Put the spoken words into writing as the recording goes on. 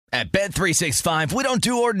At Bet365, we don't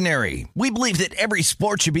do ordinary. We believe that every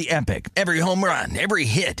sport should be epic. Every home run, every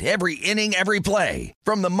hit, every inning, every play.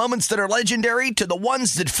 From the moments that are legendary to the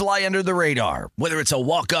ones that fly under the radar. Whether it's a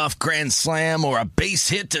walk-off grand slam or a base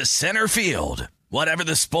hit to center field. Whatever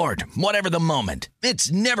the sport, whatever the moment.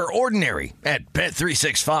 It's never ordinary at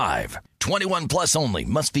Bet365. 21 plus only.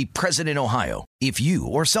 Must be present in Ohio. If you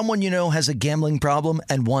or someone you know has a gambling problem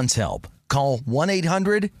and wants help, call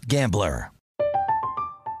 1-800-GAMBLER.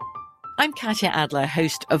 I'm Katya Adler,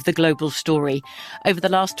 host of The Global Story. Over the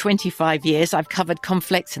last 25 years, I've covered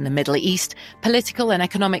conflicts in the Middle East, political and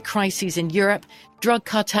economic crises in Europe, drug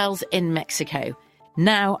cartels in Mexico.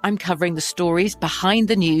 Now I'm covering the stories behind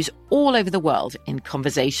the news all over the world in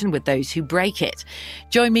conversation with those who break it.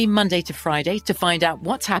 Join me Monday to Friday to find out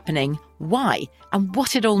what's happening, why, and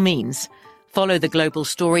what it all means. Follow The Global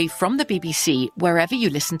Story from the BBC wherever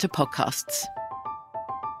you listen to podcasts.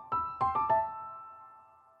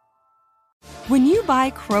 When you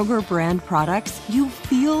buy Kroger brand products, you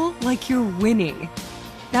feel like you're winning.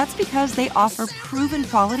 That's because they offer proven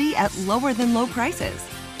quality at lower than low prices.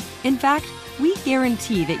 In fact, we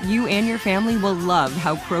guarantee that you and your family will love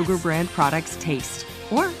how Kroger brand products taste,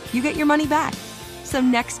 or you get your money back. So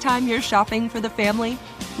next time you're shopping for the family,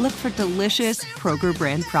 look for delicious Kroger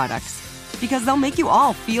brand products, because they'll make you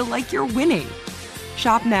all feel like you're winning.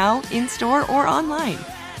 Shop now, in-store, or online.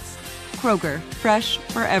 Kroger, fresh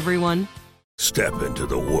for everyone. Step into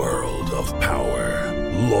the world of power,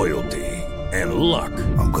 loyalty, and luck.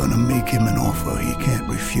 I'm gonna make him an offer he can't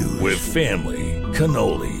refuse. With family,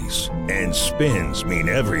 cannolis, and spins mean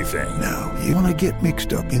everything. Now, you wanna get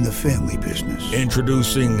mixed up in the family business.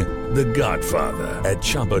 Introducing The Godfather at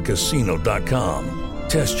ChumbaCasino.com.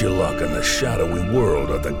 Test your luck in the shadowy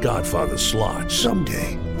world of The Godfather slot.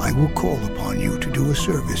 Someday, I will call upon you to do a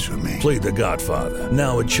service for me. Play The Godfather,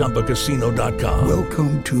 now at ChumbaCasino.com.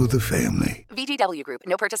 Welcome to the family. VGW Group.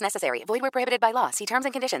 No purchase necessary. Void where prohibited by law. See terms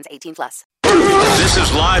and conditions. 18 plus. This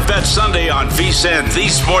is Live Bet Sunday on VSiN, the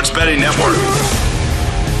Sports Betting Network.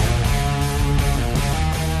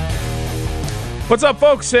 What's up,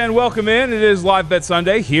 folks, and welcome in. It is Live Bet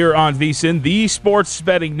Sunday here on VSiN, the Sports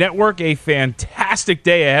Betting Network. A fantastic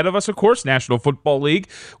day ahead of us, of course. National Football League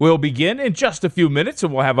will begin in just a few minutes,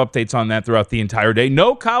 and we'll have updates on that throughout the entire day.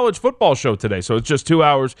 No college football show today, so it's just 2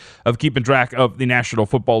 hours of keeping track of the National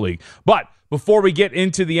Football League. But before we get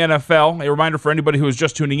into the NFL, a reminder for anybody who is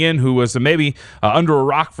just tuning in, who was maybe under a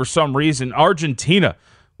rock for some reason, Argentina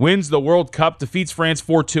wins the World Cup, defeats France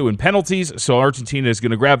 4-2 in penalties. So Argentina is going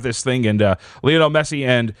to grab this thing, and Lionel Messi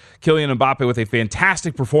and Kylian Mbappe with a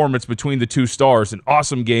fantastic performance between the two stars. An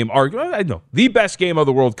awesome game. The best game of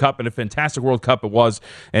the World Cup, and a fantastic World Cup it was,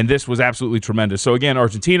 and this was absolutely tremendous. So again,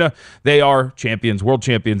 Argentina, they are champions, world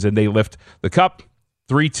champions, and they lift the cup.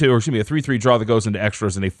 A 3-3 draw that goes into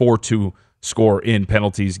extras, and a 4-2 score in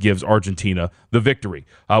penalties gives Argentina the victory.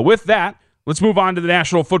 With that, let's move on to the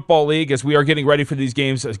National Football League as we are getting ready for these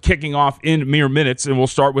games kicking off in mere minutes, and we'll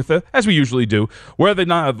start with, as we usually do, where the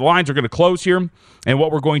lines are going to close here and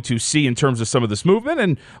what we're going to see in terms of some of this movement,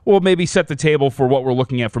 and we'll maybe set the table for what we're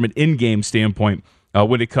looking at from an in-game standpoint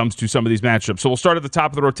when it comes to some of these matchups. So we'll start at the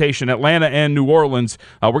top of the rotation, Atlanta and New Orleans.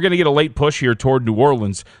 We're going to get a late push here toward New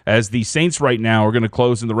Orleans as the Saints right now are going to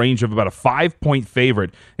close in the range of about a 5-point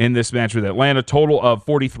favorite in this match with Atlanta. Total of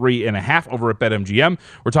 43.5 over at BetMGM.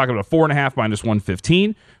 We're talking about 4.5 minus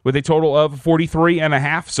 115 with a total of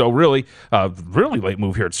 43.5. So really late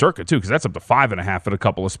move here at Circa too, because that's up to 5.5 at a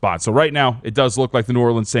couple of spots. So right now it does look like the New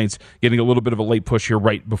Orleans Saints getting a little bit of a late push here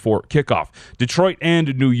right before kickoff. Detroit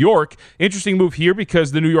and New York. Interesting move here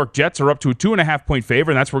because the New York Jets are up to a 2.5-point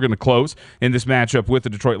favorite, and that's where we're going to close in this matchup with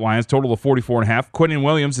the Detroit Lions. Total of 44.5. Quinnen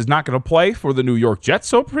Williams is not going to play for the New York Jets,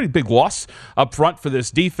 so a pretty big loss up front for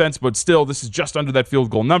this defense, but still, this is just under that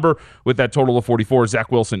field goal number with that total of 44.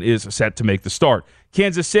 Zach Wilson is set to make the start.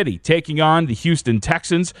 Kansas City taking on the Houston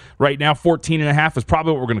Texans. Right now, 14.5 is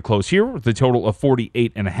probably what we're going to close here with a total of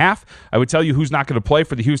 48.5. I would tell you who's not going to play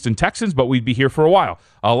for the Houston Texans, but we'd be here for a while.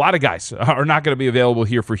 A lot of guys are not going to be available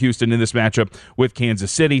here for Houston in this matchup with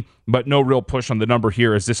Kansas City, but no real push on the number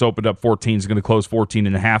here as this opened up 14 is going to close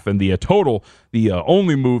 14.5, and the total, the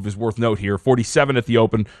only move is worth note here, 47 at the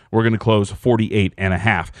open. We're going to close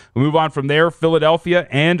 48.5. We move on from there, Philadelphia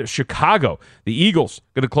and Chicago. The Eagles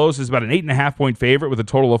going to close as about an 8.5-point favorite with a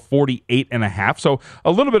total of 48.5. So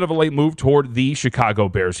a little bit of a late move toward the Chicago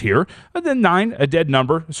Bears here. And then 9, a dead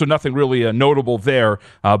number, so nothing really notable there.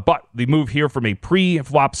 But the move here from a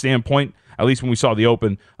pre-flop standpoint, at least when we saw the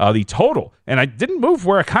open, the total. And I didn't move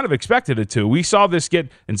where I kind of expected it to. We saw this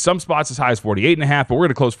get in some spots as high as 48.5, but we're going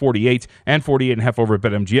to close 48 and 48.5 over at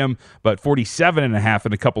BetMGM, but 47.5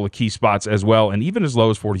 in a couple of key spots as well, and even as low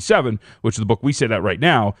as 47, which is the book we sit at right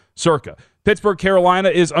now, circa. Pittsburgh, Carolina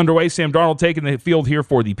is underway. Sam Darnold taking the field here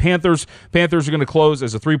for the Panthers. Panthers are going to close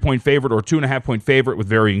as a 3-point favorite or 2.5-point favorite with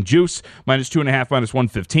varying juice. -2.5,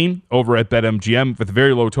 -115 over at BetMGM with a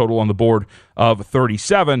very low total on the board of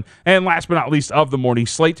 37. And last but not least of the morning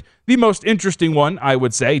slate, the most interesting one, I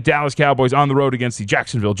would say, Dallas Cowboys on the road against the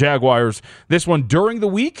Jacksonville Jaguars. This one during the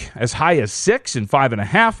week as high as 6 and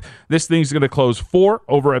 5.5. This thing's going to close 4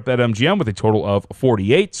 over at BetMGM with a total of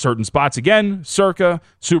 48. Certain spots again, Circa,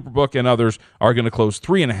 Superbook, and others are going to close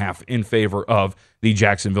 3.5 in favor of the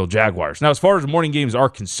Jacksonville Jaguars. Now, as far as the morning games are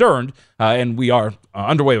concerned, and we are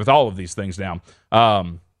underway with all of these things now,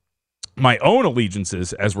 my own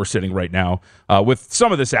allegiances as we're sitting right now with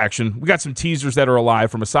some of this action. We got some teasers that are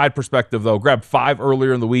alive. From a side perspective, though, grabbed 5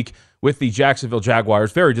 earlier in the week with the Jacksonville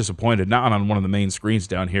Jaguars. Very disappointed, not on one of the main screens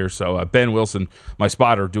down here. So Ben Wilson, my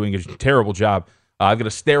spotter, doing a terrible job. I'm going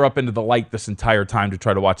to stare up into the light this entire time to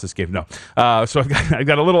try to watch this game. No. So I've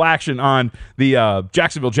got a little action on the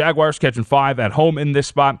Jacksonville Jaguars catching 5 at home in this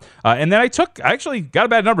spot. And then I actually got a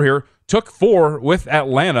bad number here. Took 4 with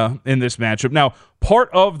Atlanta in this matchup. Now, part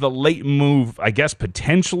of the late move, I guess,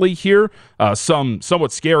 potentially here, some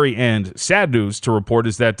somewhat scary and sad news to report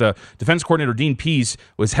is that defense coordinator Dean Pease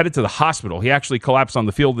was headed to the hospital. He actually collapsed on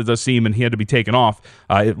the field, it does seem, and he had to be taken off.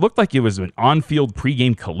 It looked like it was an on-field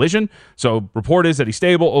pregame collision. So report is that he's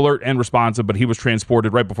stable, alert, and responsive, but he was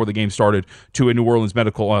transported right before the game started to a New Orleans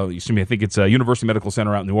medical, I think it's a University Medical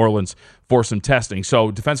Center out in New Orleans for some testing.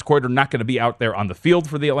 So defense coordinator not going to be out there on the field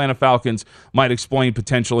for the Atlanta Falcons. Might explain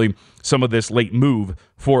potentially some of this late move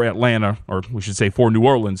for Atlanta, or we should say for New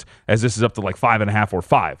Orleans, as this is up to like 5.5 or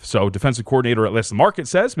 5. So defensive coordinator, at least the market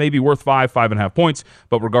says, maybe worth 5.5 points,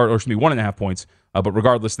 but 1.5 points. But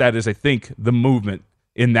regardless, that is, I think, the movement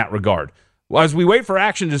in that regard. Well, as we wait for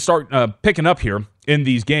action to start picking up here in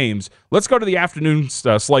these games, let's go to the afternoon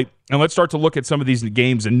slate, and let's start to look at some of these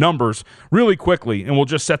games and numbers really quickly, and we'll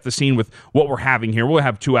just set the scene with what we're having here. We'll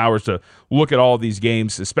have 2 hours to look at all of these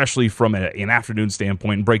games, especially from an afternoon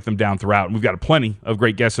standpoint, and break them down throughout. And we've got plenty of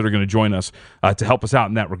great guests that are going to join us to help us out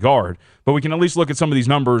in that regard. But we can at least look at some of these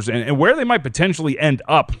numbers and where they might potentially end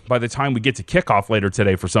up by the time we get to kickoff later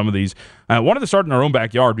today for some of these. I wanted to start in our own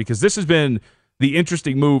backyard because this has been the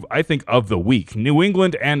interesting move, I think, of the week. New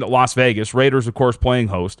England and Las Vegas. Raiders, of course, playing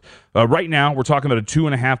host. Right now, we're talking about a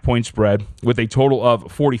 2.5-point spread with a total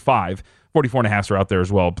of 45. 44.5s are out there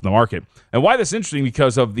as well in the market. And why this is interesting,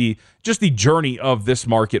 because of the journey of this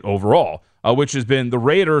market overall, which has been the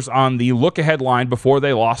Raiders on the look-ahead line before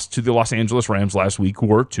they lost to the Los Angeles Rams last week, who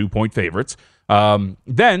were 2-point favorites.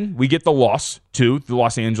 Then we get the loss to the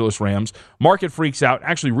Los Angeles Rams. Market freaks out,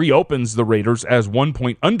 actually reopens the Raiders as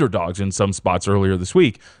 1-point underdogs in some spots earlier this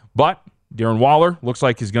week. But Darren Waller looks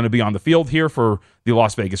like he's going to be on the field here for the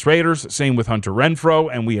Las Vegas Raiders. Same with Hunter Renfrow.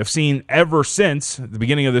 And we have seen ever since the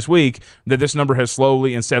beginning of this week that this number has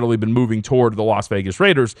slowly and steadily been moving toward the Las Vegas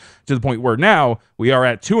Raiders to the point where now we are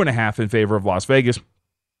at 2.5 in favor of Las Vegas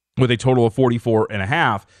with a total of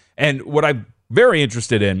 44.5. And what I'm very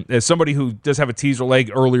interested in, as somebody who does have a teaser leg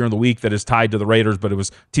earlier in the week that is tied to the Raiders, but it was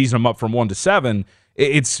teasing them up from 1 to 7,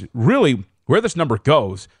 it's really where this number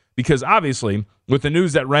goes. Because obviously, with the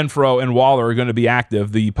news that Renfrow and Waller are going to be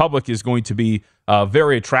active, the public is going to be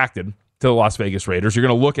very attracted to the Las Vegas Raiders. You're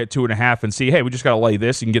going to look at 2.5 and see, hey, we just got to lay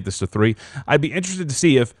this. You can get this to 3. I'd be interested to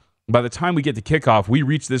see if by the time we get to kickoff, we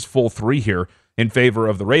reach this full 3 here in favor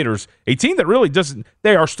of the Raiders, a team that really doesn't,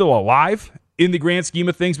 they are still alive in the grand scheme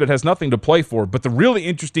of things, but has nothing to play for. But the really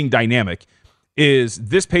interesting dynamic is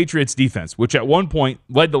this Patriots defense, which at one point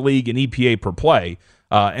led the league in EPA per play,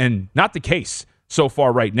 and not the case so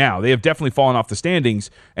far right now. They have definitely fallen off the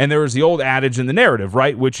standings, and there is the old adage in the narrative,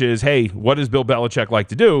 right, which is, hey, what does Bill Belichick like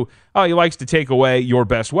to do? Oh, he likes to take away your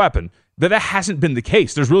best weapon. But that hasn't been the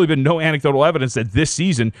case. There's really been no anecdotal evidence that this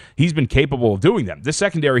season he's been capable of doing that. This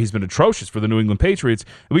secondary has been atrocious for the New England Patriots,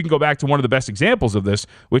 and we can go back to one of the best examples of this,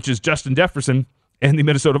 which is Justin Jefferson and the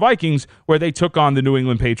Minnesota Vikings, where they took on the New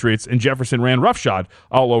England Patriots, and Jefferson ran roughshod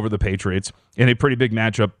all over the Patriots in a pretty big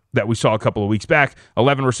matchup that we saw a couple of weeks back.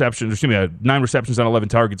 9 receptions on 11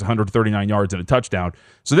 targets, 139 yards, and a touchdown.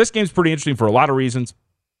 So this game's pretty interesting for a lot of reasons.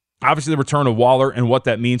 Obviously, the return of Waller and what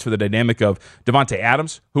that means for the dynamic of Devontae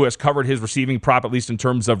Adams, who has covered his receiving prop, at least in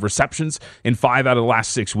terms of receptions, in 5 out of the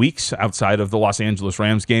last 6 weeks outside of the Los Angeles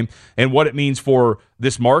Rams game, and what it means for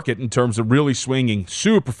this market in terms of really swinging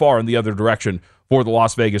super far in the other direction for the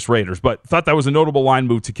Las Vegas Raiders. But thought that was a notable line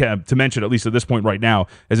move to mention, at least at this point right now,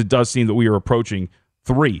 as it does seem that we are approaching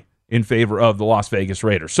 3 in favor of the Las Vegas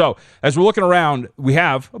Raiders. So as we're looking around, we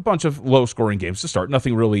have a bunch of low-scoring games to start.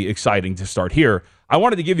 Nothing really exciting to start here. I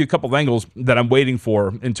wanted to give you a couple of angles that I'm waiting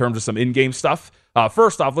for in terms of some in-game stuff.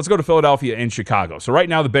 First off, let's go to Philadelphia and Chicago. So right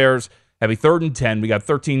now the Bears have a 3rd and 10. We got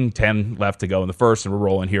 13-10 left to go in the first, and we're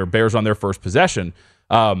rolling here. Bears on their first possession.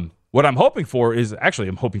 What I'm hoping for is, actually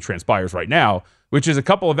I'm hoping transpires right now, which is a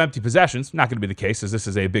couple of empty possessions. Not going to be the case, as this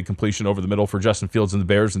is a big completion over the middle for Justin Fields and the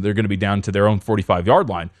Bears, and they're going to be down to their own 45-yard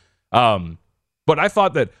line. But I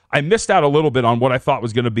thought that I missed out a little bit on what I thought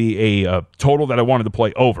was going to be a total that I wanted to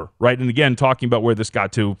play over, right? And again, talking about where this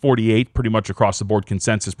got to 48, pretty much across the board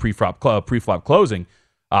consensus pre-flop closing.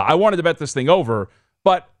 I wanted to bet this thing over,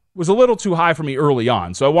 but was a little too high for me early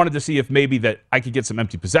on. So I wanted to see if maybe that I could get some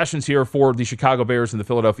empty possessions here for the Chicago Bears and the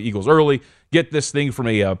Philadelphia Eagles early, get this thing from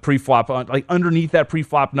a pre-flop, like underneath that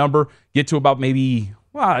pre-flop number, get to about maybe,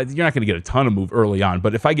 well, you're not going to get a ton of move early on,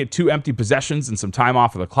 but if I get 2 empty possessions and some time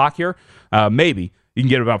off of the clock here, maybe you can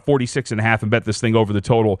get about 46.5 and bet this thing over the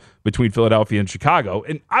total between Philadelphia and Chicago.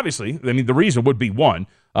 And obviously, I mean, the reason would be one,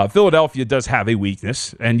 Philadelphia does have a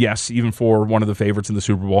weakness, and yes, even for one of the favorites in the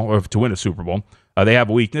Super Bowl, or to win a Super Bowl, they have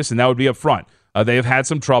a weakness, and that would be up front. They have had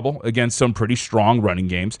some trouble against some pretty strong running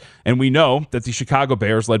games, and we know that the Chicago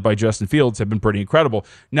Bears, led by Justin Fields, have been pretty incredible.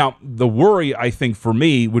 Now, the worry, I think, for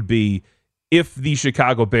me would be if the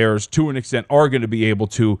Chicago Bears, to an extent, are going to be able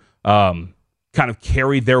to kind of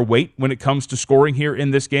carry their weight when it comes to scoring here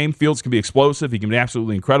in this game. Fields can be explosive. He can be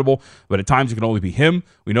absolutely incredible, but at times it can only be him.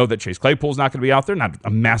 We know that Chase Claypool's not going to be out there. Not a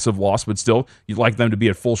massive loss, but still, you'd like them to be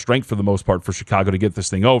at full strength for the most part for Chicago to get this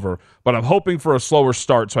thing over. But I'm hoping for a slower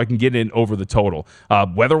start so I can get in over the total.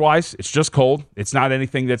 Weather-wise, it's just cold. It's not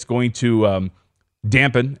anything that's going to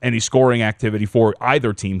dampen any scoring activity for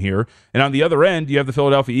either team here. And on the other end, you have the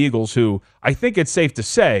Philadelphia Eagles, who I think it's safe to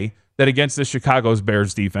say that against the Chicago's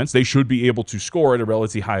Bears defense, they should be able to score at a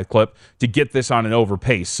relatively high clip to get this on an over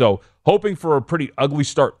pace. So hoping for a pretty ugly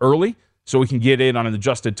start early so we can get in on an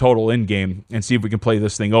adjusted total in game and see if we can play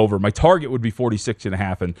this thing over. My target would be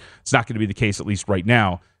 46.5, and it's not going to be the case, at least right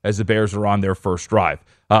now, as the Bears are on their first drive.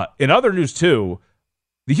 In other news, too,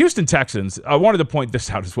 the Houston Texans, I wanted to point this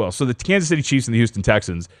out as well. So the Kansas City Chiefs and the Houston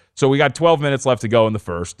Texans, so we got 12 minutes left to go in the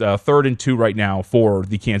first, 3rd and 2 right now for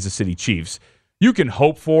the Kansas City Chiefs. You can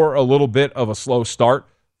hope for a little bit of a slow start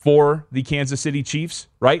for the Kansas City Chiefs,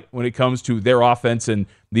 right, when it comes to their offense and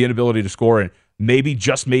the inability to score, and maybe,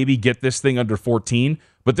 just maybe, get this thing under 14.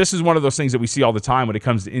 But this is one of those things that we see all the time when it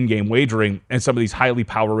comes to in-game wagering and some of these highly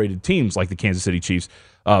power-rated teams like the Kansas City Chiefs.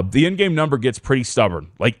 The in-game number gets pretty stubborn.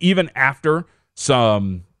 Like, even after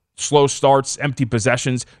some slow starts, empty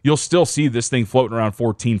possessions, you'll still see this thing floating around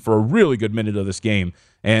 14 for a really good minute of this game.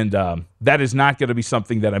 And that is not going to be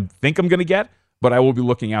something that I think I'm going to get, but I will be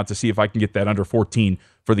looking out to see if I can get that under 14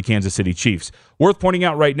 for the Kansas City Chiefs. Worth pointing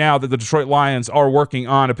out right now that the Detroit Lions are working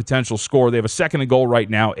on a potential score. They have a 2nd and goal right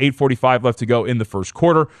now, 8:45 left to go in the first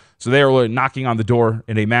quarter. So they are knocking on the door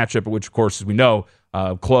in a matchup, which, of course, as we know,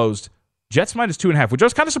 closed. Jets minus 2.5, which I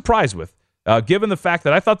was kind of surprised with, given the fact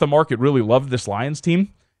that I thought the market really loved this Lions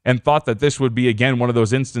team and thought that this would be, again, one of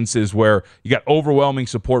those instances where you got overwhelming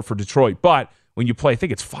support for Detroit. But when you play, I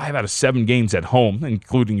think it's 5 out of 7 games at home,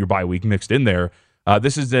 including your bye week mixed in there,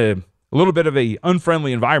 this is a little bit of an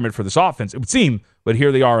unfriendly environment for this offense, it would seem, but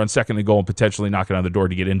here they are on 2nd and goal and potentially knocking on the door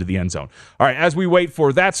to get into the end zone. All right, as we wait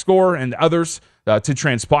for that score and others to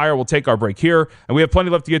transpire, we'll take our break here, and we have plenty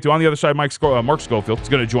left to get to. On the other side, Mark Schofield is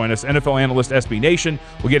going to join us, NFL analyst, SB Nation.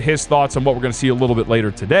 We'll get his thoughts on what we're going to see a little bit later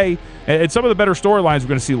today, and some of the better storylines we're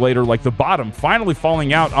going to see later, like the bottom finally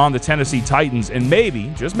falling out on the Tennessee Titans, and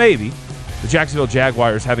maybe, just maybe, the Jacksonville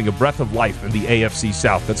Jaguars having a breath of life in the AFC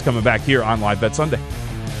South. That's coming back here on Live Bet Sunday.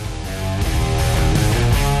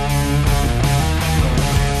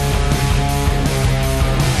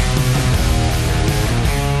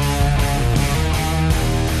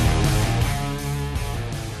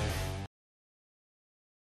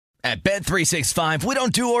 At Bet365, we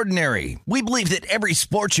don't do ordinary. We believe that every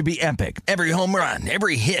sport should be epic. Every home run,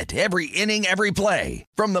 every hit, every inning, every play.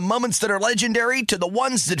 From the moments that are legendary to the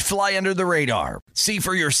ones that fly under the radar. See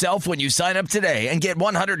for yourself when you sign up today and get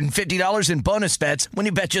 $150 in bonus bets when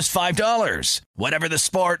you bet just $5. Whatever the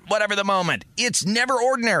sport, whatever the moment, it's never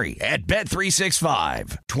ordinary at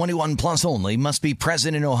Bet365. 21 plus only. Must be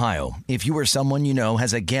present in Ohio. If you or someone you know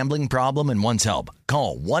has a gambling problem and wants help,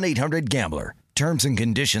 call 1-800-GAMBLER. Terms and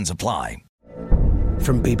conditions apply.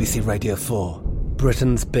 From BBC Radio 4,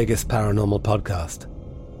 Britain's biggest paranormal podcast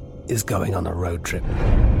is going on a road trip.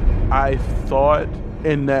 I thought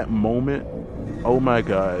in that moment, oh my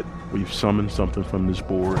God, we've summoned something from this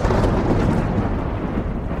board.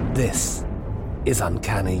 This is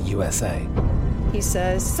Uncanny USA. He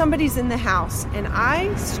says, somebody's in the house, and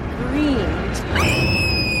I screamed.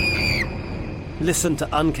 Listen to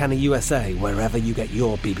Uncanny USA wherever you get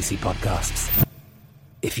your BBC podcasts,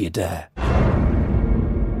 if you dare.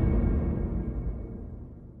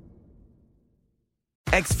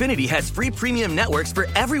 Xfinity has free premium networks for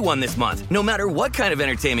everyone this month, no matter what kind of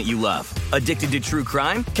entertainment you love. Addicted to true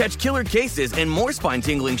crime? Catch killer cases and more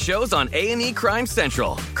spine-tingling shows on A&E Crime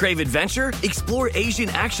Central. Crave adventure? Explore Asian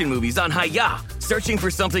action movies on Hi-YAH. Searching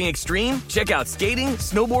for something extreme? Check out skating,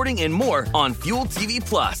 snowboarding, and more on Fuel TV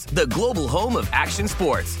Plus, the global home of action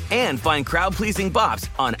sports. And find crowd-pleasing bops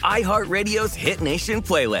on iHeartRadio's Hit Nation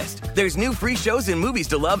playlist. There's new free shows and movies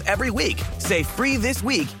to love every week. Say free this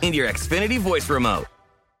week in your Xfinity voice remote.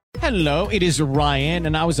 Hello, it is Ryan,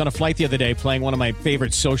 and I was on a flight the other day playing one of my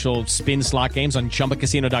favorite social spin slot games on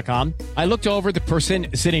ChumbaCasino.com. I looked over at the person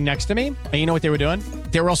sitting next to me, and you know what they were doing?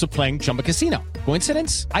 They were also playing Chumba Casino.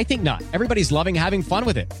 Coincidence? I think not. Everybody's loving having fun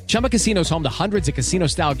with it. Chumba Casino is home to hundreds of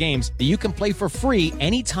casino-style games that you can play for free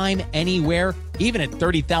anytime, anywhere, even at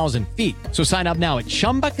 30,000 feet. So sign up now at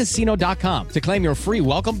ChumbaCasino.com to claim your free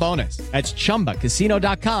welcome bonus. That's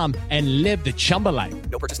ChumbaCasino.com and live the Chumba life.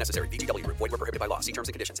 No purchase necessary. VGW. Void where prohibited by law. See terms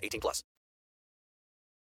and conditions. 18 plus.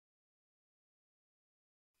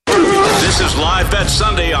 This is Live Bet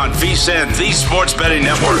Sunday on VSiN, the Sports Betting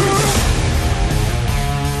Network.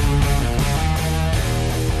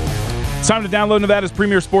 It's time to download Nevada's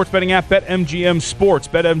premier sports betting app, BetMGM Sports.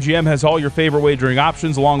 BetMGM has all your favorite wagering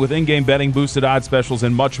options, along with in-game betting, boosted odds specials,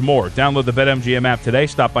 and much more. Download the BetMGM app today.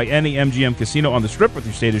 Stop by any MGM casino on the Strip with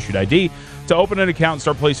your state-issued ID to open an account and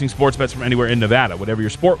start placing sports bets from anywhere in Nevada. Whatever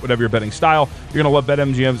your sport, whatever your betting style, you're going to love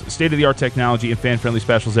BetMGM's state-of-the-art technology and fan-friendly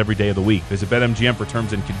specials every day of the week. Visit BetMGM for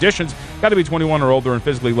terms and conditions. Got to be 21 or older and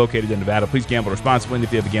physically located in Nevada. Please gamble responsibly, and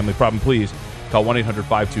if you have a gambling problem, please call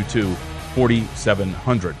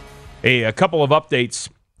 1-800-522-4700. A couple of updates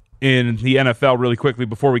in the NFL really quickly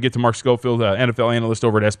before we get to Mark Schofield, NFL analyst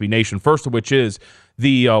over at SB Nation. First of which is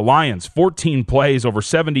the Lions, 14 plays, over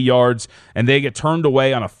 70 yards, and they get turned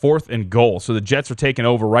away on a 4th and goal. So the Jets are taking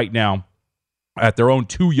over right now at their own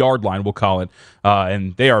 2-yard line, we'll call it,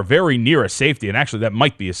 and they are very near a safety, and actually that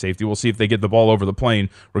might be a safety. We'll see if they get the ball over the plane.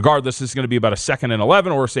 Regardless, this is going to be about a 2nd and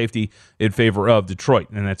 11 or a safety in favor of Detroit,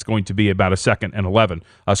 and that's going to be about a 2nd and 11.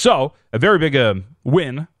 So a very big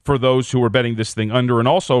win for those who are betting this thing under, and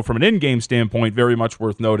also from an in-game standpoint, very much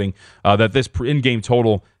worth noting that this in-game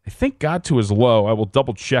total, I think, got to as low, I will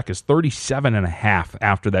double-check, as 37.5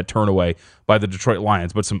 after that turnaway by the Detroit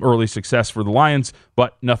Lions. But some early success for the Lions,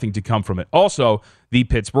 but nothing to come from it. Also, the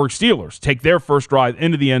Pittsburgh Steelers take their first drive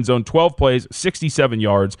into the end zone, 12 plays, 67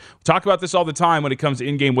 yards. We talk about this all the time when it comes to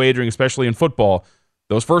in-game wagering, especially in football.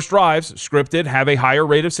 Those first drives, scripted, have a higher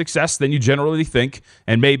rate of success than you generally think.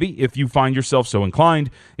 And maybe, if you find yourself so inclined,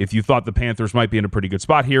 if you thought the Panthers might be in a pretty good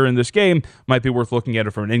spot here in this game, might be worth looking at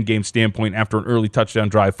it from an in-game standpoint after an early touchdown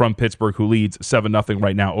drive from Pittsburgh, who leads 7-0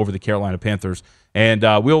 right now over the Carolina Panthers. And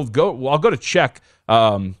I'll go to check.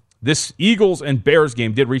 This Eagles and Bears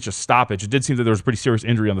game did reach a stoppage. It did seem that there was a pretty serious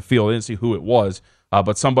injury on the field. I didn't see who it was,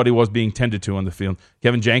 but somebody was being tended to on the field.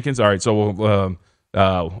 Kevin Jenkins? All right, so we'll...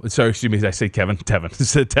 sorry, excuse me, I say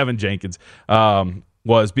Tevin Jenkins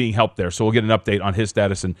was being helped there. So we'll get an update on his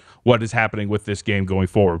status and what is happening with this game going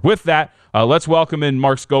forward. With that, let's welcome in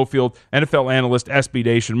Mark Schofield, NFL analyst, SB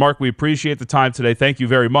Nation. Mark, we appreciate the time today. Thank you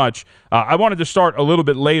very much. I wanted to start a little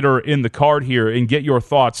bit later in the card here and get your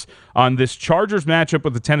thoughts on this Chargers matchup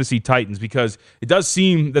with the Tennessee Titans, because it does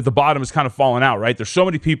seem that the bottom is kind of falling out, right? There's so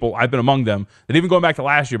many people, I've been among them, that even going back to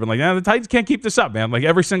last year, been like, the Titans can't keep this up, man. Like,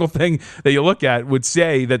 every single thing that you look at would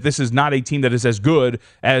say that this is not a team that is as good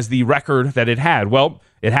as the record that it had. Well,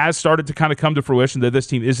 it has started to kind of come to fruition that this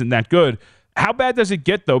team isn't that good. How bad does it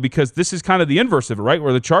get, though? Because this is kind of the inverse of it, right?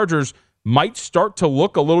 Where the Chargers might start to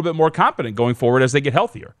look a little bit more competent going forward as they get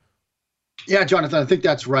healthier. Yeah, Jonathan, I think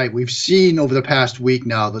that's right. We've seen over the past week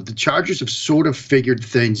now that the Chargers have sort of figured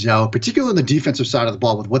things out, particularly on the defensive side of the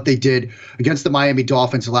ball with what they did against the Miami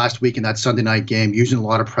Dolphins last week in that Sunday night game, using a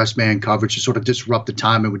lot of press man coverage to sort of disrupt the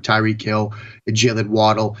timing with Tyreek Hill and Jalen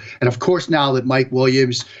Waddle. And of course, now that Mike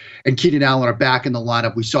Williams and Keenan Allen are back in the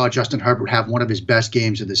lineup, we saw Justin Herbert have one of his best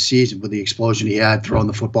games of the season with the explosion he had throwing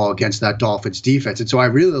the football against that Dolphins defense. And so I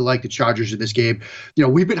really like the Chargers in this game. You know,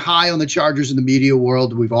 we've been high on the Chargers in the media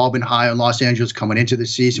world. We've all been high on Los Angeles coming into the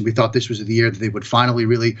season. We thought this was the year that they would finally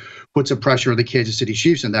really put some pressure on the Kansas City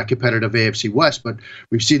Chiefs in that competitive AFC West. But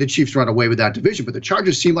we've seen the Chiefs run away with that division. But the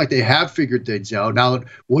Chargers seem like they have figured things out. Now that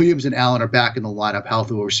Williams and Allen are back in the lineup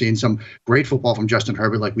healthy, we're seeing some great football from Justin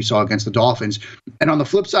Herbert like we saw against the Dolphins. And on the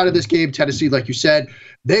flip side of this game, Tennessee, like you said,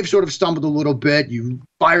 they've sort of stumbled a little bit. You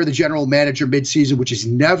fire the general manager midseason, which is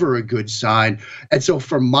never a good sign. And so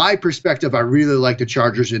from my perspective, I really like the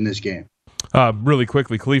Chargers in this game. Really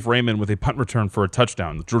quickly, Khalif Raymond with a punt return for a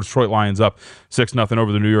touchdown. The Detroit Lions up 6-0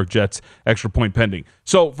 over the New York Jets, extra point pending.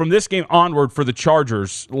 So from this game onward for the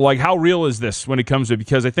Chargers, like how real is this when it comes to,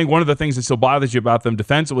 because I think one of the things that still bothers you about them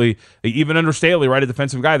defensively, even under Staley, right, a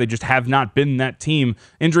defensive guy, they just have not been that team,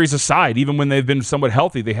 injuries aside. Even when they've been somewhat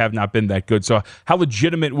healthy, they have not been that good. So how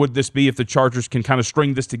legitimate would this be if the Chargers can kind of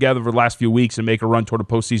string this together over the last few weeks and make a run toward a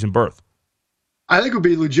postseason berth? I think it would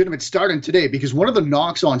be legitimate starting today, because one of the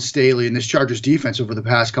knocks on Staley and this Chargers defense over the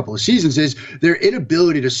past couple of seasons is their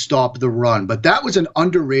inability to stop the run. But that was an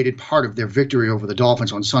underrated part of their victory over the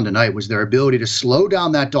Dolphins on Sunday night, was their ability to slow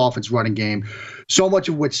down that Dolphins running game, so much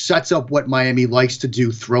of which sets up what Miami likes to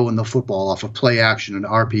do, throwing the football off of play action and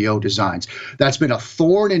RPO designs. That's been a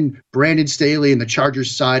thorn in Brandon Staley and the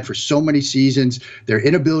Chargers side for so many seasons, their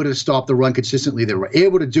inability to stop the run consistently. They were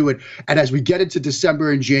able to do it. And as we get into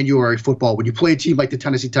December and January football, when you play a team like the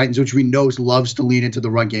Tennessee Titans, which we know loves to lean into the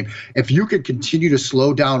run game, if you could continue to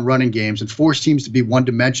slow down running games and force teams to be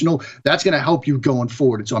one-dimensional, that's going to help you going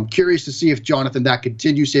forward. And so I'm curious to see if, Jonathan, that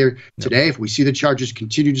continues here today. If we see the Chargers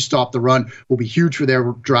continue to stop the run, will be huge for their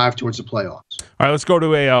drive towards the playoffs. All right, let's go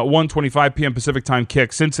to a 1:25 p.m. Pacific time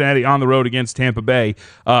kick. Cincinnati on the road against Tampa Bay.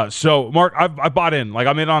 So, Mark, I bought in. Like,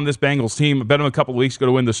 I'm in on this Bengals team. I bet them a couple of weeks ago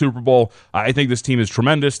to win the Super Bowl. I think this team is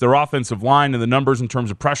tremendous. Their offensive line and the numbers in terms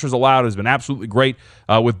of pressures allowed has been absolutely great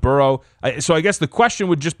with Burrow. So I guess the question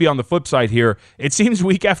would just be on the flip side here. It seems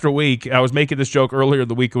week after week, I was making this joke earlier in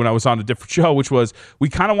the week when I was on a different show, which was we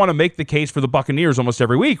kind of want to make the case for the Buccaneers almost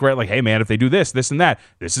every week, right? Like, hey, man, if they do this, this, and that,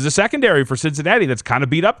 this is a secondary for Cincinnati that's kind of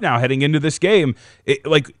beat up now heading into this game.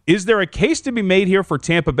 Is there a case to be made here for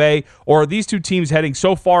Tampa Bay, or are these two teams heading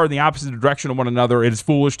so far in the opposite direction of one another it is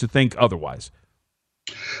foolish to think otherwise?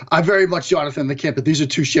 I'm very much, Jonathan, in the camp that these are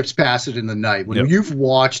two ships passing in the night. When you've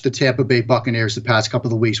watched the Tampa Bay Buccaneers the past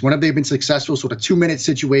couple of weeks, when have they been successful sort of 2-minute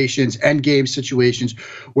situations, end game situations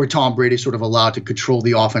where Tom Brady sort of allowed to control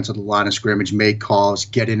the offense of the line of scrimmage, make calls,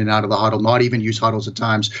 get in and out of the huddle, not even use huddles at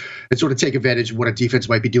times, and sort of take advantage of what a defense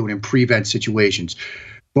might be doing in prevent situations.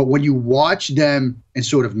 But when you watch them in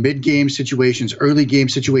sort of mid-game situations, early game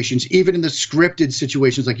situations, even in the scripted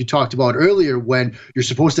situations like you talked about earlier, when you're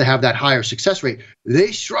supposed to have that higher success rate,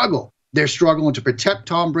 they struggle. They're struggling to protect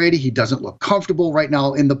Tom Brady. He doesn't look comfortable right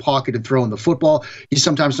now in the pocket and throwing the football. He's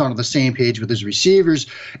sometimes not on the same page with his receivers.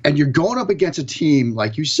 And you're going up against a team,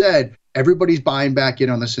 like you said, everybody's buying back in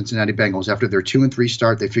on the Cincinnati Bengals. After their 2-3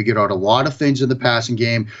 start, they figured out a lot of things in the passing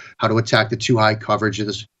game, how to attack the too high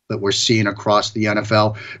coverages that we're seeing across the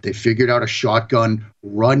NFL. They figured out a shotgun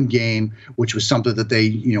run game, which was something that they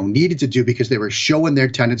needed to do because they were showing their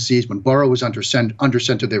tendencies. When Burrow was under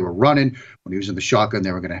center, they were running. When he was in the shotgun,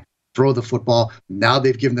 they were going to throw the football. Now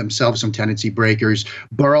they've given themselves some tendency breakers.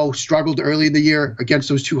 Burrow struggled early in the year against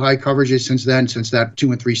those too high coverages. Since then, since that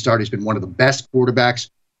 2-3 start, he's been one of the best quarterbacks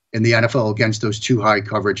in the NFL against those too high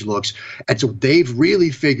coverage looks. And so they've really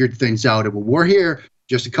figured things out. And when we're here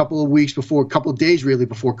just a couple of days really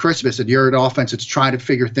before Christmas, and you're an offense that's trying to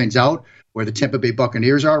figure things out, where the Tampa Bay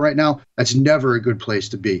Buccaneers are right now, that's never a good place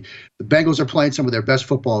to be. The Bengals are playing some of their best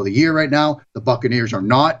football of the year right now. The Buccaneers are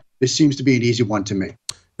not. This seems to be an easy one to me.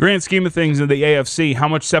 Grand scheme of things in the AFC, how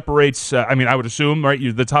much separates, I would assume, right,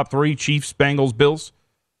 the top three, Chiefs, Bengals, Bills?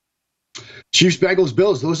 Chiefs, Bengals,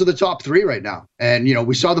 Bills, those are the top three right now. And,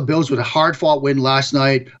 we saw the Bills with a hard-fought win last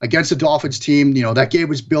night against the Dolphins team. That game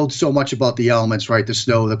was built so much about the elements, right? The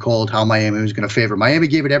snow, the cold, how Miami was going to favor. Miami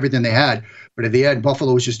gave it everything they had, but at the end,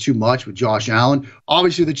 Buffalo was just too much with Josh Allen.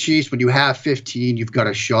 Obviously, the Chiefs, when you have 15, you've got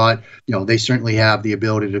a shot. They certainly have the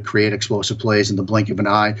ability to create explosive plays in the blink of an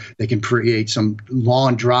eye. They can create some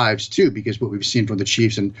long drives, too, because what we've seen from the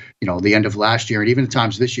Chiefs and, the end of last year and even at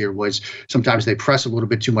times this year was sometimes they press a little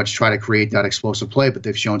bit too much, try to create that explosive play, but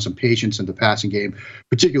they've shown some patience in the passing game,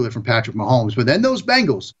 particularly from Patrick Mahomes. But then those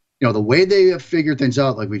Bengals, the way they have figured things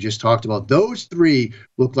out, like we just talked about, those three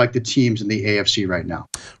look like the teams in the AFC right now.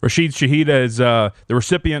 Rashid Shaheed is the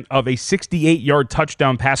recipient of a 68-yard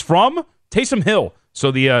touchdown pass from Taysom Hill. So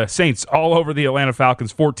the Saints all over the Atlanta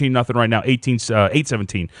Falcons, 14-0 right now,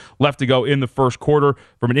 8-17 left to go in the first quarter.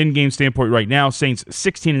 From an in-game standpoint right now, Saints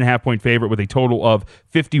 16.5-point favorite with a total of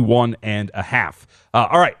 51.5.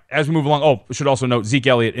 All right, as we move along, we should also note Zeke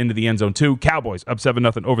Elliott into the end zone too. Cowboys up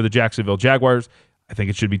 7-0 over the Jacksonville Jaguars. I think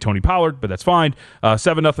it should be Tony Pollard, but that's fine.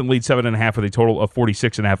 7-0 lead, 7.5 with a total of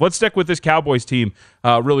 46.5. Let's stick with this Cowboys team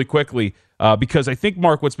really quickly because I think,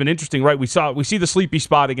 Mark, what's been interesting, right? We see the sleepy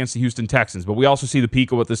spot against the Houston Texans, but we also see the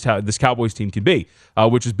peak of what this Cowboys team can be,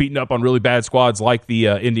 which is beating up on really bad squads like the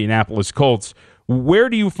Indianapolis Colts. Where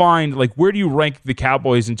do you rank the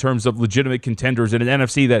Cowboys in terms of legitimate contenders in an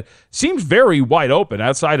NFC that seems very wide open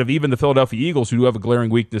outside of even the Philadelphia Eagles, who do have a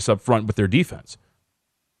glaring weakness up front with their defense?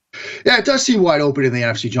 Yeah, it does seem wide open in the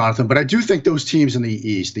NFC, Jonathan, but I do think those teams in the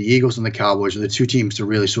East, the Eagles and the Cowboys, are the two teams to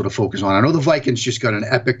really sort of focus on. I know the Vikings just got an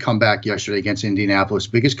epic comeback yesterday against Indianapolis,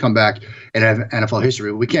 biggest comeback in NFL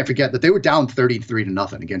history. We can't forget that they were down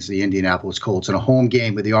 33-0 against the Indianapolis Colts in a home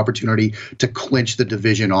game with the opportunity to clinch the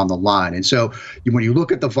division on the line. And so when you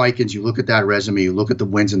look at the Vikings, you look at that resume, you look at the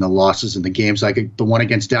wins and the losses and the games like the one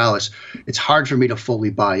against Dallas, it's hard for me to fully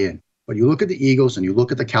buy in. But you look at the Eagles and you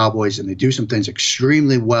look at the Cowboys, and they do some things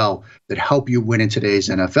extremely well that help you win in today's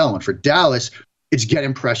NFL. And for Dallas, it's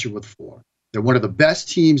getting pressure with 4. They're one of the best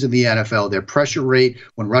teams in the NFL. Their pressure rate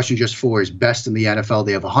when rushing just 4 is best in the NFL.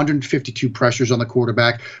 They have 152 pressures on the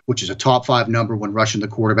quarterback, which is a top 5 number when rushing the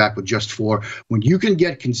quarterback with just 4. When you can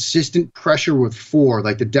get consistent pressure with 4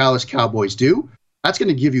 like the Dallas Cowboys do, that's going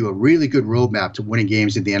to give you a really good roadmap to winning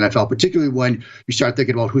games in the NFL, particularly when you start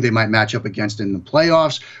thinking about who they might match up against in the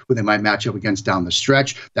playoffs, who they might match up against down the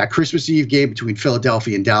stretch. That Christmas Eve game between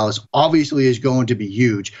Philadelphia and Dallas obviously is going to be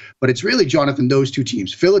huge, but it's really, Jonathan, those two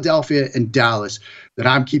teams, Philadelphia and Dallas, that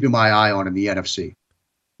I'm keeping my eye on in the NFC.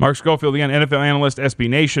 Mark Schofield, again, NFL analyst, SB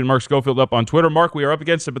Nation. Mark Schofield up on Twitter. Mark, we are up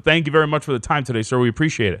against it, but thank you very much for the time today, sir. We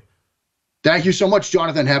appreciate it. Thank you so much,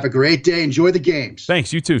 Jonathan. Have a great day. Enjoy the games.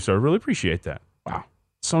 Thanks. You too, sir. Really appreciate that. Wow.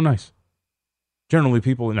 So nice. Generally,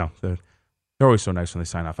 people, they're always so nice when they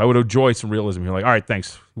sign off. I would enjoy some realism. You're like, all right,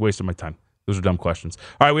 thanks. You wasted my time. Those are dumb questions.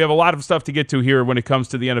 All right, we have a lot of stuff to get to here when it comes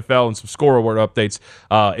to the NFL and some score award updates.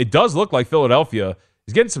 It does look like Philadelphia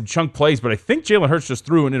is getting some chunk plays, but I think Jalen Hurts just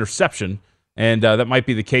threw an interception, and that might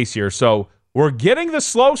be the case here. So we're getting the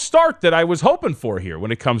slow start that I was hoping for here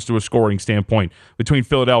when it comes to a scoring standpoint between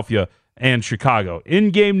Philadelphia and Chicago.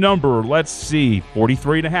 In-game number, let's see,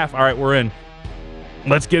 43.5. All right, we're in.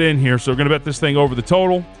 Let's get in here. So we're going to bet this thing over the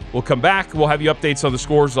total. We'll come back. We'll have you updates on the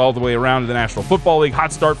scores all the way around in the National Football League.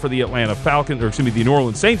 Hot start for the the New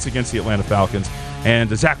Orleans Saints against the Atlanta Falcons. And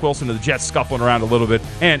Zach Wilson of the Jets scuffling around a little bit.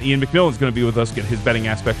 And Ian McMillan's going to be with us, get his betting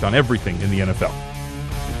aspect on everything in the NFL.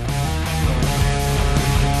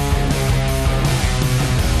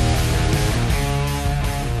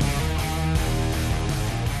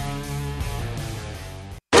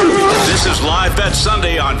 This is Live Bet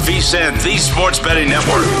Sunday on VSiN, the Sports Betting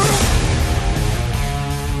Network.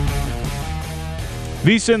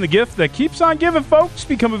 VSiN, the gift that keeps on giving, folks.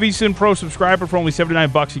 Become a VSiN Pro subscriber for only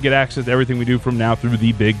 $79. You get access to everything we do from now through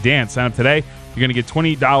the big dance. Sign up today. You're going to get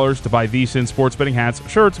 $20 to buy VSiN sports betting hats,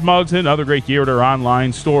 shirts, mugs, and other great gear at our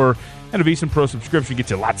online store. And a VSiN Pro subscription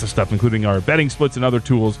gets you lots of stuff, including our betting splits and other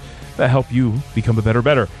tools that help you become a better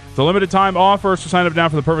bettor. It's a limited time offer, so sign up now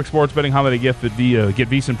for the perfect sports betting holiday gift at get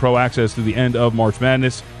VSiN Pro access through the end of March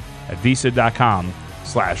Madness at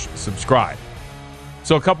VSiN.com/subscribe.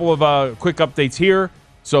 So a couple of quick updates here.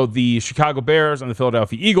 So the Chicago Bears and the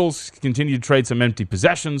Philadelphia Eagles continue to trade some empty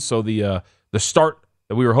possessions. So the start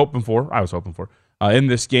that we were hoping for, I was hoping for, in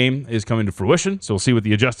this game is coming to fruition. So we'll see what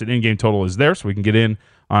the adjusted in-game total is there so we can get in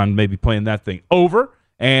on maybe playing that thing over.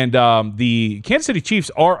 And the Kansas City Chiefs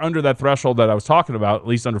are under that threshold that I was talking about, at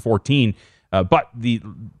least under 14. But the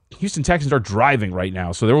Houston Texans are driving right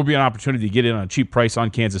now, so there will be an opportunity to get in on a cheap price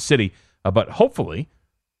on Kansas City. But hopefully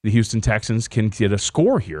the Houston Texans can get a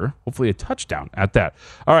score here, hopefully a touchdown at that.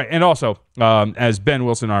 All right, and also, as Ben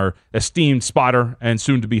Wilson, our esteemed spotter and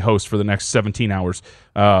soon-to-be host for the next 17 hours,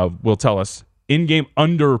 will tell us, in-game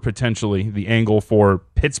under potentially the angle for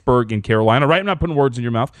Pittsburgh and Carolina. Right, I'm not putting words in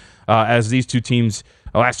your mouth, as these two teams,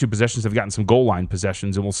 the last two possessions have gotten some goal line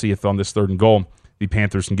possessions, and we'll see if on this 3rd and goal the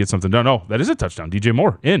Panthers can get something done. No, that is a touchdown. DJ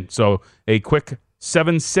Moore in. So a quick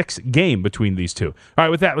 7-6 game between these two. All right,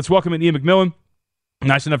 with that, let's welcome in Ian McMillan.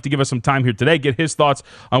 nice enough to give us some time here today, get his thoughts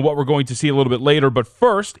on what we're going to see a little bit later. But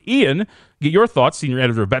first, Ian, get your thoughts, senior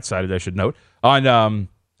editor of BetSided, I should note, on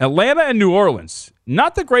Atlanta and New Orleans.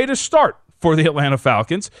 Not the greatest start for the Atlanta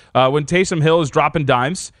Falcons. When Taysom Hill is dropping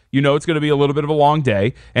dimes, you know it's going to be a little bit of a long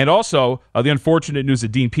day. And also, the unfortunate news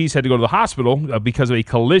that Dean Pease had to go to the hospital because of a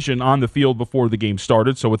collision on the field before the game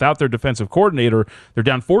started. So without their defensive coordinator, they're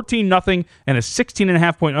down 14-0 and a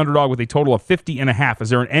 16.5-point underdog with a total of 50.5. Is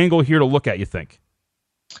there an angle here to look at, you think?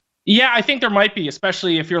 Yeah, I think there might be,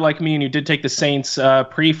 especially if you're like me and you did take the Saints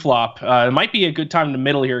pre-flop. It might be a good time in the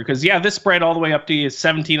middle here because, this spread all the way up to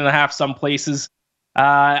 17.5 some places.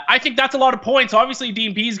 I think that's a lot of points. Obviously,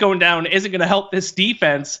 Dean Pease going down isn't going to help this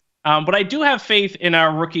defense, but I do have faith in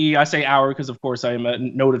our rookie. I say our because, of course, I am a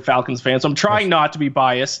noted Falcons fan, so I'm trying not to be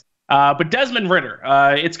biased. But Desmond Ridder,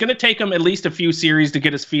 it's going to take him at least a few series to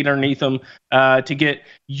get his feet underneath him, to get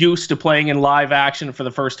used to playing in live action for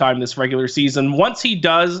the first time this regular season. Once he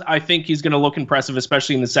does, I think he's going to look impressive,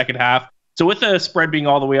 especially in the second half. So with the spread being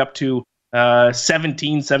all the way up to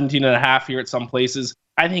 17.5 here at some places,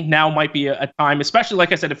 I think now might be a time, especially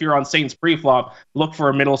like I said, if you're on Saints pre-flop, look for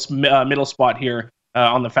a middle spot here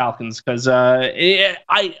on the Falcons because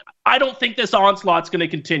I don't think this onslaught's going to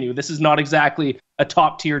continue. This is not exactly a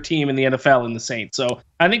top-tier team in the NFL in the Saints. So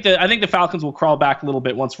I think the Falcons will crawl back a little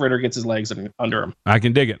bit once Ridder gets his legs under him. I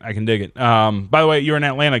can dig it. By the way, you're an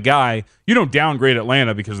Atlanta guy. You don't downgrade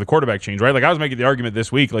Atlanta because of the quarterback change, right? Like I was making the argument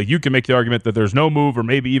this week. Like you can make the argument that there's no move or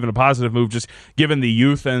maybe even a positive move just given the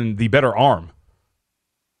youth and the better arm.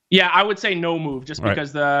 Yeah, I would say no move just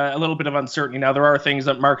because a little bit of uncertainty. Now, there are things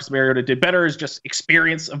that Marcus Mariota did better. Is just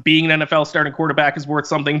experience of being an NFL starting quarterback is worth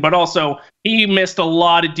something. But also, he missed a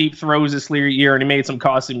lot of deep throws this year, and he made some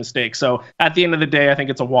costly mistakes. So, at the end of the day, I think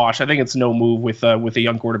it's a wash. I think it's no move with a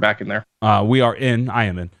young quarterback in there. I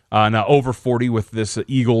am in. Now, over 40 with this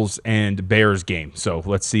Eagles and Bears game. So,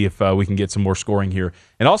 let's see if we can get some more scoring here.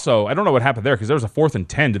 And also, I don't know what happened there because there was a 4th and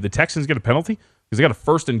 10. Did the Texans get a penalty? Because they got a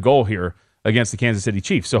 1st and goal here against the Kansas City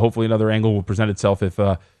Chiefs. So hopefully another angle will present itself if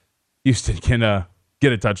Houston can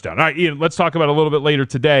get a touchdown. All right, Ian, let's talk about it a little bit later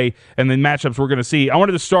today and the matchups we're going to see. I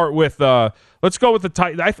wanted to start with, let's go with the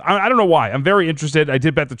Titans. I don't know why. I'm very interested. I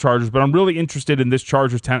did bet the Chargers, but I'm really interested in this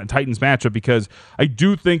Chargers-Titans matchup because I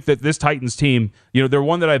do think that this Titans team, they're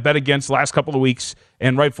one that I bet against the last couple of weeks,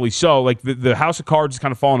 and rightfully so. Like the house of cards is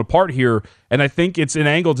kind of falling apart here, and I think it's an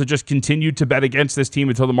angle to just continue to bet against this team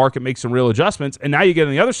until the market makes some real adjustments. And now you get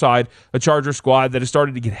on the other side a Charger squad that has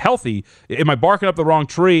started to get healthy. Am I barking up the wrong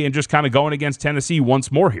tree and just kind of going against Tennessee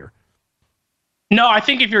once more here? No, I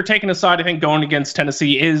think if you're taking a side, I think going against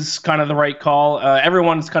Tennessee is kind of the right call.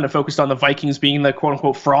 Everyone's kind of focused on the Vikings being the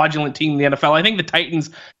quote-unquote fraudulent team in the NFL. I think the Titans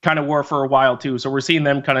kind of were for a while too, so we're seeing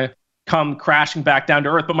them kind of come crashing back down to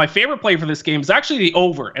earth. But my favorite play for this game is actually the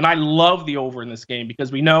over, and I love the over in this game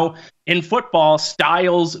because we know in football,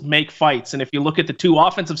 styles make fights. And if you look at the two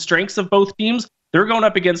offensive strengths of both teams, they're going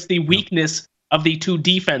up against the weakness of the two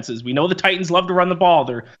defenses. We know the Titans love to run the ball.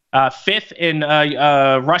 They're 5th in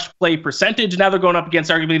rush play percentage. Now they're going up against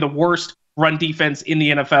arguably the worst run defense in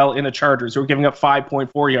the NFL in the Chargers, who are giving up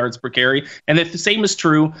 5.4 yards per carry. And the same is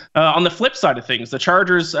true on the flip side of things. The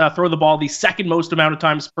Chargers throw the ball the second most amount of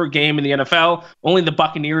times per game in the NFL. Only the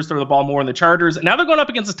Buccaneers throw the ball more than the Chargers. And now they're going up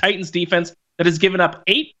against the Titans defense that has given up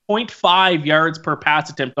 8.5 yards per pass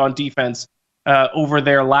attempt on defense over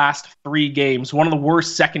their last 3 games. One of the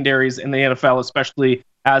worst secondaries in the NFL, especially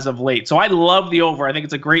as of late. So I love the over. I think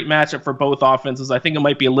it's a great matchup for both offenses. I think it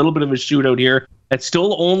might be a little bit of a shootout here. It's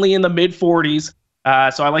still only in the mid-40s.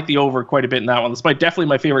 So I like the over quite a bit in that one. This is definitely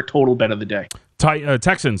my favorite total bet of the day.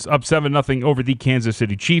 Texans up 7-0 over the Kansas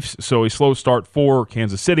City Chiefs. So a slow start for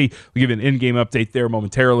Kansas City. We'll give you an in-game update there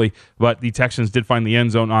momentarily. But the Texans did find the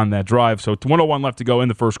end zone on that drive. So 1:01 left to go in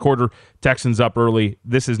the first quarter. Texans up early.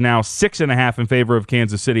 This is now 6.5 in favor of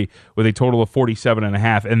Kansas City with a total of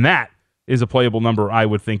 47.5. And that is a playable number, I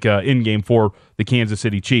would think, in-game for the Kansas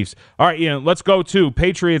City Chiefs. All right, Ian, let's go to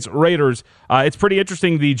Patriots-Raiders. It's pretty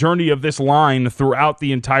interesting, the journey of this line throughout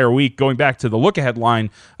the entire week, going back to the look-ahead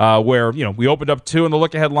line where, we opened up 2 in the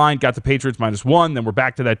look-ahead line, got the Patriots -1, then we're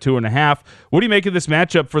back to that 2.5. What do you make of this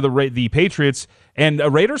matchup for the Patriots and a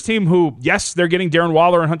Raiders team who, yes, they're getting Darren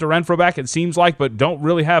Waller and Hunter Renfrow back, it seems like, but don't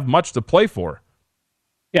really have much to play for?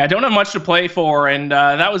 Yeah, I don't have much to play for, and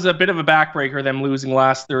that was a bit of a backbreaker, them losing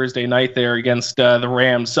last Thursday night there against the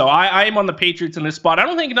Rams. So I am on the Patriots in this spot. I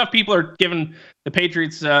don't think enough people are giving the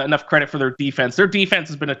Patriots enough credit for their defense. Their defense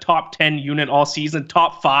has been a top 10 unit all season,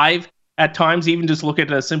 top 5 at times. Even just look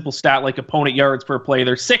at a simple stat like opponent yards per play.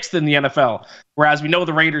 They're 6th in the NFL, whereas we know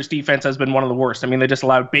the Raiders' defense has been one of the worst. I mean, they just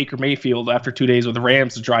allowed Baker Mayfield after 2 days with the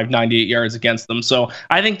Rams to drive 98 yards against them. So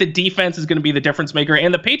I think the defense is going to be the difference maker.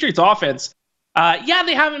 And the Patriots' offense,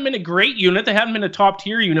 they haven't been a great unit. They haven't been a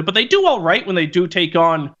top-tier unit, but they do all right when they do take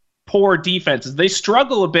on poor defenses. They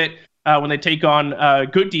struggle a bit when they take on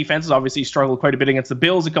good defenses. Obviously struggled quite a bit against the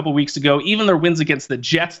Bills a couple weeks ago. Even their wins against the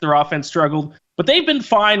Jets, their offense struggled. But they've been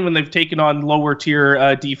fine when they've taken on lower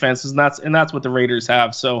tier defenses, and that's what the Raiders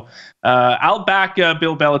have. So I'll back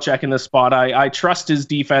Bill Belichick in this spot. I trust his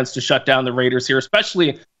defense to shut down the Raiders here,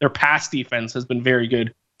 especially their pass defense has been very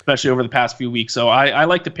good, especially over the past few weeks. So I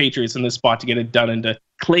like the Patriots in this spot to get it done and to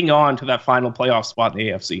cling on to that final playoff spot in the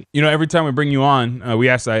AFC. You know, every time we bring you on, we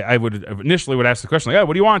ask. I would initially ask the question, like,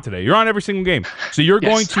 what do you want today? You're on every single game. So you're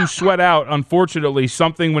going to sweat out, unfortunately,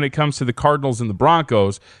 something when it comes to the Cardinals and the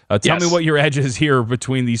Broncos. Tell me what your edge is here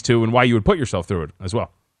between these two and why you would put yourself through it as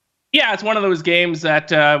well. Yeah, it's one of those games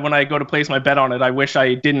that when I go to place my bet on it, I wish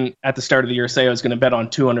I didn't at the start of the year say I was going to bet on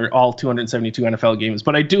all 272 NFL games.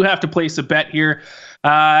 But I do have to place a bet here.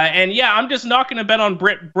 I'm just not going to bet on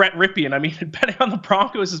Brett Rypien. I mean, betting on the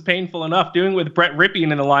Broncos is painful enough. Doing with Brett Rypien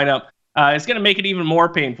in the lineup is going to make it even more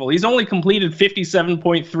painful. He's only completed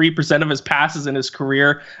 57.3% of his passes in his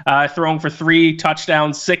career, throwing for 3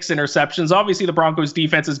 touchdowns, 6 interceptions. Obviously, the Broncos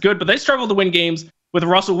defense is good, but they struggle to win games with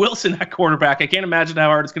Russell Wilson at quarterback. I can't imagine how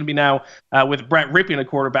hard it's going to be now with Brett Rypien at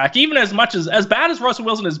quarterback. Even as bad as Russell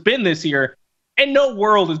Wilson has been this year, in no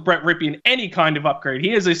world is Brett Rypien any kind of upgrade.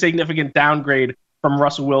 He is a significant downgrade from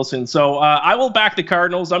Russell Wilson. So I will back the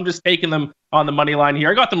Cardinals. I'm just taking them on the money line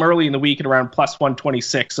here. I got them early in the week at around plus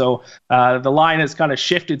 126. So the line has kind of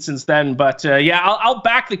shifted since then. But I'll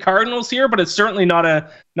back the Cardinals here, but it's certainly not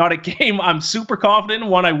a game I'm super confident in,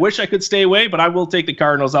 one I wish I could stay away, but I will take the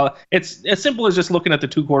Cardinals. It's as simple as just looking at the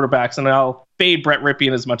 2 quarterbacks, and I'll fade Brett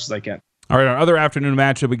Rypien as much as I can. All right, our other afternoon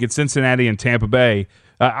matchup, we get Cincinnati and Tampa Bay.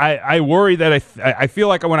 I worry that I feel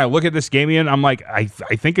like when I look at this game, Ian, I'm like, I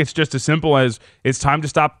think it's just as simple as it's time to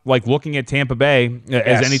stop looking at Tampa Bay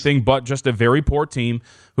as anything but just a very poor team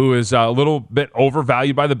who is a little bit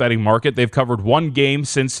overvalued by the betting market. They've covered one game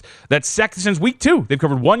since week 2. They've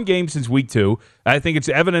covered one game since week 2. I think it's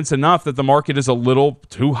evidence enough that the market is a little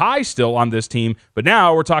too high still on this team. But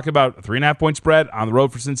now we're talking about a 3.5-point spread on the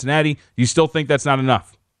road for Cincinnati. You still think that's not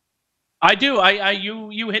enough? I do.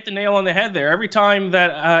 You hit the nail on the head there.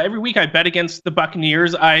 Every week I bet against the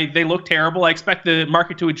Buccaneers, they look terrible. I expect the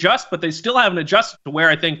market to adjust, but they still haven't adjusted to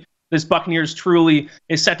where I think this Buccaneers truly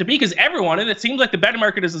is set to be. Because everyone, and it seems like the betting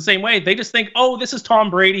market is the same way, they just think, oh, this is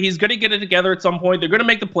Tom Brady. He's going to get it together at some point. They're going to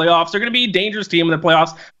make the playoffs. They're going to be a dangerous team in the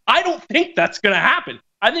playoffs. I don't think that's going to happen.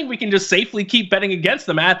 I think we can just safely keep betting against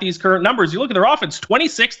them at these current numbers. You look at their offense,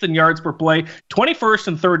 26th in yards per play, 21st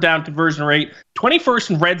in third down conversion rate,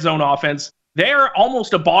 21st in red zone offense. They're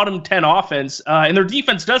almost a bottom 10 offense, and their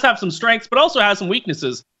defense does have some strengths, but also has some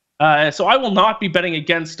weaknesses. So I will not be betting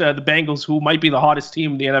against the Bengals, who might be the hottest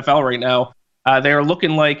team in the NFL right now. They are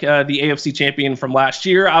looking like the AFC champion from last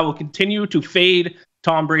year. I will continue to fade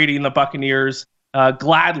Tom Brady and the Buccaneers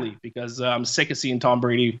gladly, because I'm sick of seeing Tom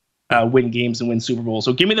Brady win games and win Super Bowls.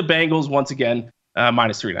 So give me the Bengals once again,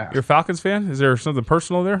 minus 3.5. You're a Falcons fan? Is there something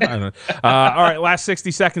personal there? I don't know. All right, last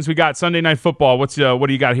 60 seconds. We got Sunday Night Football. What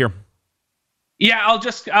do you got here? Yeah, I'm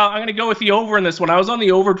going to go with the over in this one. I was on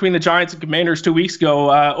the over between the Giants and Commanders 2 weeks ago.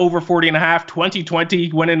 Over 40.5,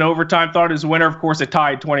 2020 went in overtime. Thought it was a winner. Of course, it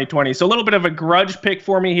tied 2020. So a little bit of a grudge pick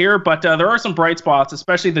for me here, but there are some bright spots,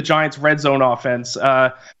 especially the Giants' red zone offense.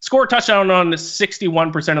 Score a touchdown on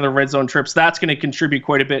 61% of the red zone trips. That's going to contribute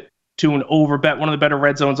quite a bit to an over bet. One of the better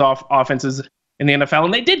red zones offenses in the NFL.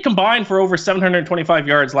 And they did combine for over 725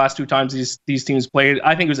 yards last 2 times these teams played.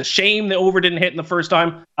 I think it was a shame the over didn't hit in the first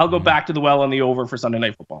time. I'll go back to the well on the over for Sunday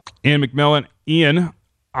Night Football. Ian McMillan, Ian,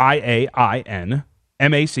 IAIN,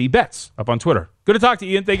 MAC Bets, up on Twitter. Good to talk to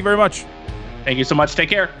you, Ian. Thank you very much. Thank you so much. Take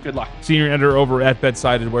care. Good luck. Senior editor over at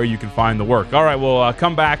BetSided, where you can find the work. All right, we'll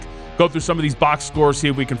come back, go through some of these box scores, see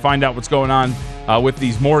if we can find out what's going on with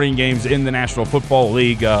these morning games in the National Football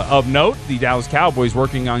League. Of note, the Dallas Cowboys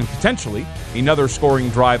working on potentially another scoring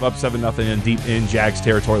drive up 7-0 and deep in Jags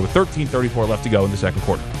territory with 13:34 left to go in the second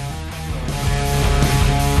quarter.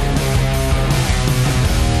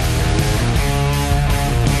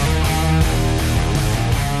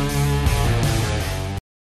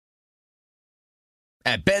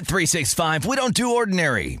 At Bet365, we don't do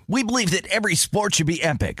ordinary. We believe that every sport should be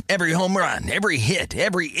epic. Every home run, every hit,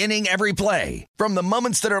 every inning, every play. From the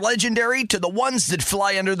moments that are legendary to the ones that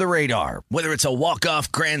fly under the radar. Whether it's a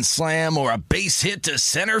walk-off grand slam or a base hit to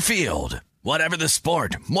center field. Whatever the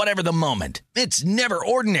sport, whatever the moment, it's never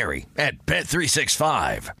ordinary at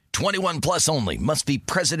Bet365. 21 plus only. Must be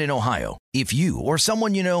present in Ohio. If you or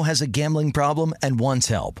someone you know has a gambling problem and wants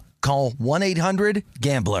help, call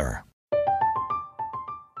 1-800-GAMBLER.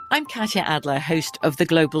 I'm Katya Adler, host of The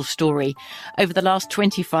Global Story. Over the last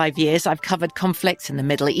 25 years, I've covered conflicts in the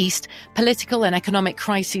Middle East, political and economic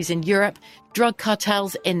crises in Europe, drug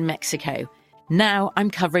cartels in Mexico. Now I'm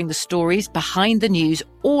covering the stories behind the news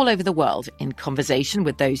all over the world in conversation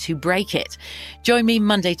with those who break it. Join me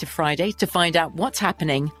Monday to Friday to find out what's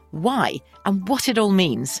happening, why, and what it all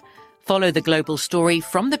means. Follow The Global Story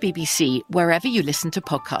from the BBC wherever you listen to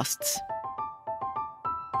podcasts.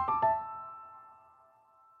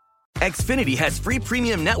 Xfinity has free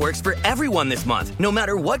premium networks for everyone this month, no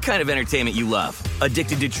matter what kind of entertainment you love.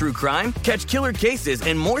 Addicted to true crime? Catch killer cases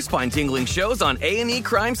and more spine-tingling shows on A&E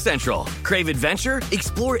Crime Central. Crave adventure?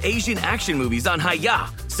 Explore Asian action movies on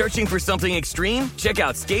Hi-YAH. Searching for something extreme? Check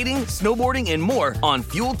out skating, snowboarding, and more on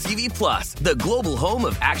Fuel TV Plus, the global home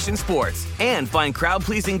of action sports. And find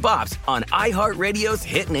crowd-pleasing bops on iHeartRadio's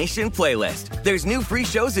Hit Nation playlist. There's new free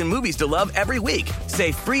shows and movies to love every week.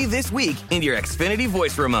 Say free this week in your Xfinity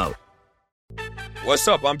voice remote. What's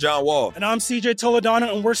up? I'm John Wall. And I'm CJ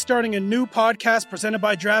Toledano, and we're starting a new podcast presented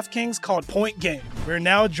by DraftKings called Point Game. We're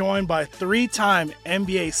now joined by three-time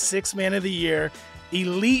NBA Sixth Man of the Year,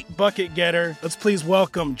 elite bucket getter. Let's please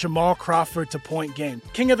welcome Jamal Crawford to Point Game.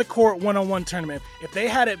 King of the Court one-on-one tournament. If they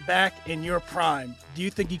had it back in your prime, do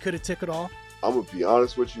you think you could have took it all? I'm going to be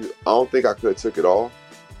honest with you. I don't think I could have took it all,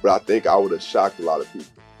 but I think I would have shocked a lot of people.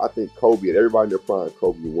 I think Kobe and everybody in their prime,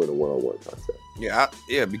 Kobe would win a one-on-one contest.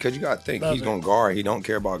 Yeah, because you got to think. He's going to guard. He don't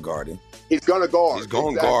care about guarding. He's going to guard. He's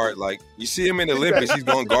going to guard. Like, you see him in the Olympics, he's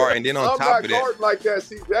going to guard. And then on top of that. I'm not guarding like that,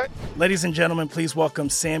 CJ. Ladies and gentlemen, please welcome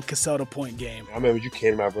Sam Cassell to Point Game. I remember you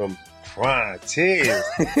came out from prime 10.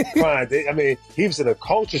 I mean, he was in a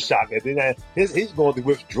culture shock. And then he's going through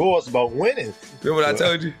withdrawals about winning. Remember what I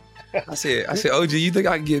told you? I said, OG, you think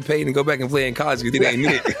I can get paid and go back and play in college because it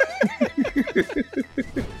ain't it?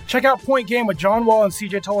 Check out Point Game with John Wall and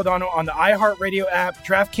CJ Toledano on the iHeartRadio app,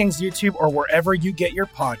 DraftKings YouTube, or wherever you get your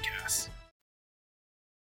podcasts.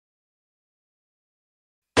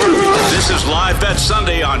 This is Live Bet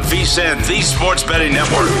Sunday on VSiN, the Sports Betting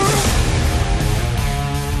Network.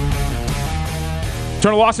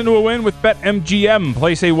 Turn a loss into a win with BetMGM.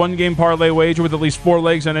 Place a one-game parlay wager with at least 4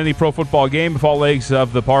 legs on any pro football game. If all legs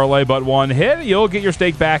of the parlay but one hit, you'll get your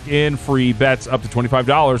stake back in free bets up to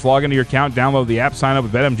 $25. Log into your account, download the app, sign up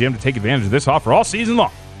with BetMGM to take advantage of this offer all season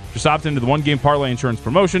long. Just opt into the one-game parlay insurance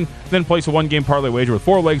promotion, then place a one-game parlay wager with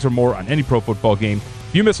 4 legs or more on any pro football game.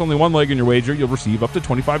 If you miss only one leg in your wager, you'll receive up to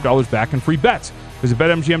 $25 back in free bets. Visit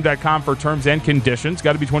BetMGM.com for terms and conditions.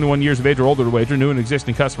 Got to be 21 years of age or older to wager. New and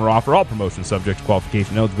existing customer offer. All promotions subject to qualification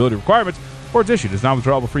and eligibility requirements. Or it's issued as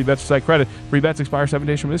non-withdrawable free bets for site credit. Free bets expire 7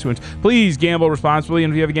 days from issuance. Please gamble responsibly.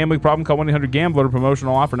 And if you have a gambling problem, call 1-800-GAMBLER.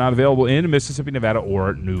 Promotional offer not available in Mississippi, Nevada,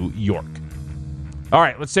 or New York. All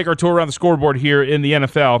right, let's take our tour around the scoreboard here in the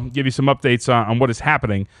NFL. Give you some updates on what is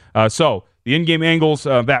happening. So the in-game angles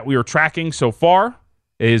that we are tracking so far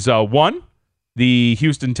is 1, the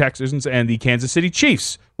Houston Texans and the Kansas City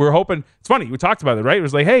Chiefs. We're hoping, it's funny, we talked about it, right? It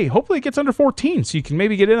was like, hey, hopefully it gets under 14 so you can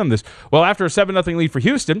maybe get in on this. Well, after a 7-0 lead for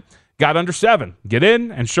Houston, got under 7. Get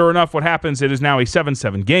in, and sure enough, what happens, it is now a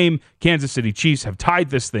 7-7 game. Kansas City Chiefs have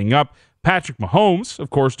tied this thing up. Patrick Mahomes,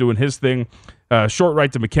 of course, doing his thing. Short right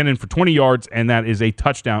to McKinnon for 20 yards, and that is a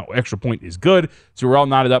touchdown. Extra point is good. So we're all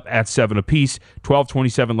knotted up at 7 apiece.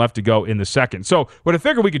 12:27 left to go in the second. So what I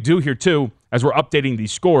figured we could do here, too, as we're updating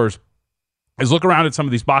these scores, is look around at some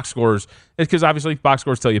of these box scores. It's because obviously box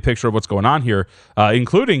scores tell you a picture of what's going on here,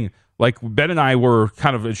 including, like Ben and I were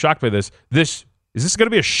kind of shocked by this. Is this going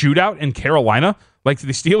to be a shootout in Carolina? Like,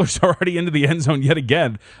 the Steelers are already into the end zone yet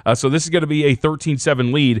again. So this is going to be a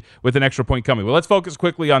 13-7 lead with an extra point coming. Well, let's focus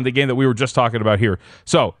quickly on the game that we were just talking about here.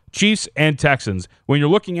 So Chiefs and Texans, when you're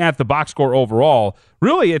looking at the box score overall,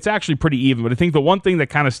 really it's actually pretty even. But I think the one thing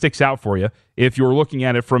that kind of sticks out for you, if you're looking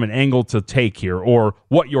at it from an angle to take here, or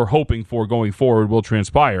what you're hoping for going forward will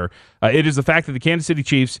transpire, it is the fact that the Kansas City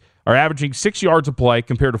Chiefs are averaging 6 yards a play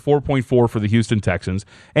compared to 4.4 for the Houston Texans,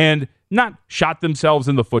 and not shot themselves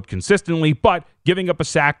in the foot consistently, but giving up a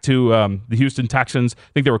sack to the Houston Texans.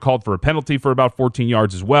 I think they were called for a penalty for about 14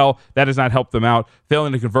 yards as well. That has not helped them out,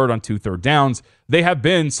 failing to convert on 2 third downs. They have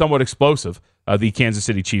been somewhat explosive, the Kansas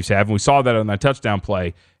City Chiefs have, and we saw that on that touchdown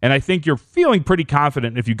play. And I think you're feeling pretty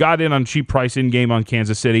confident if you got in on cheap price in-game on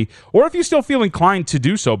Kansas City, or if you still feel inclined to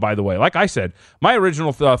do so, by the way. Like I said, my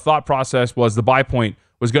original thought process was the buy point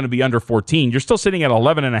was going to be under 14. You're still sitting at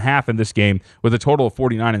 11.5 in this game with a total of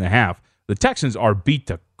 49.5. The Texans are beat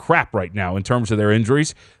to crap right now in terms of their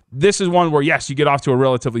injuries. This is one where, yes, you get off to a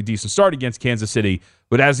relatively decent start against Kansas City,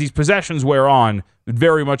 but as these possessions wear on, I'd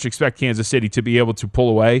very much expect Kansas City to be able to pull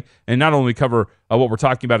away and not only cover what we're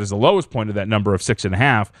talking about as the lowest point of that number of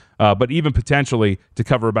 6.5, but even potentially to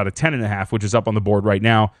cover about a 10.5, which is up on the board right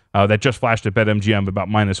now. That just flashed at BetMGM about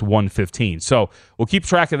minus 115. So we'll keep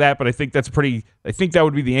track of that, but I think that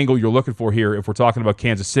would be the angle you're looking for here if we're talking about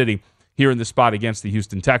Kansas City here in this spot against the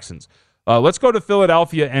Houston Texans. Let's go to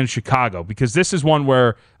Philadelphia and Chicago, because this is one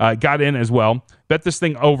where I got in as well. Bet this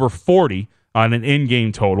thing over 40 on an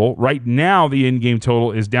in-game total. Right now, the in-game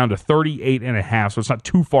total is down to 38.5, so it's not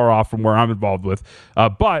too far off from where I'm involved with.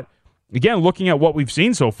 But, again, looking at what we've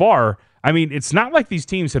seen so far, I mean, it's not like these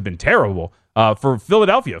teams have been terrible. For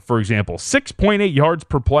Philadelphia, for example, 6.8 yards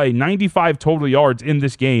per play, 95 total yards in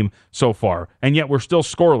this game so far, and yet we're still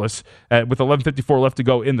scoreless with 11:54 left to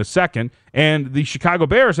go in the second. And the Chicago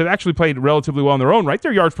Bears have actually played relatively well in their own right.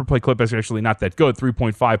 Their yards per play clip is actually not that good,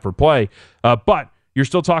 3.5 per play, but you're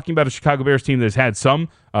still talking about a Chicago Bears team that has had some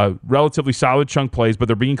relatively solid chunk plays, but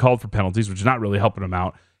they're being called for penalties, which is not really helping them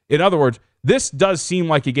out. In other words, this does seem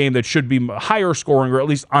like a game that should be higher scoring, or at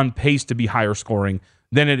least on pace to be higher scoring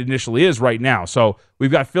than it initially is right now. So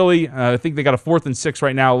we've got Philly. I think they got a 4th and 6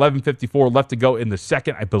 right now, 11:54 left to go in the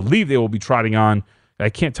second. I believe they will be trotting on. I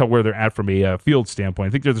can't tell where they're at from a field standpoint.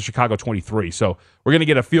 I think they're the Chicago 23. So we're going to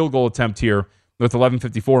get a field goal attempt here with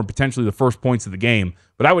 11:54 and potentially the first points of the game.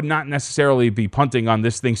 But I would not necessarily be punting on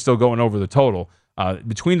this thing still going over the total.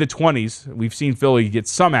 Between the 20s, we've seen Philly get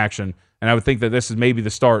some action, and I would think that this is maybe the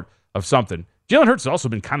start of something. Jalen Hurts has also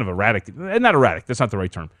been kind of erratic. Not erratic. That's not the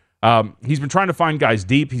right term. He's been trying to find guys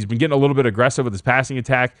deep. He's been getting a little bit aggressive with his passing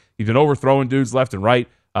attack. He's been overthrowing dudes left and right.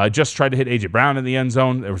 Just tried to hit A.J. Brown in the end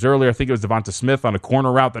zone. There was earlier, I think it was Devonta Smith on a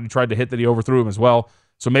corner route that he tried to hit that he overthrew him as well.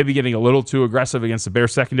 So maybe getting a little too aggressive against the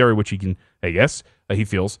Bears secondary, which he can, I guess, he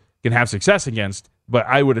feels, can have success against. But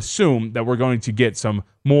I would assume that we're going to get some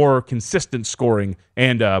more consistent scoring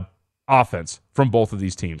and offense from both of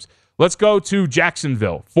these teams. Let's go to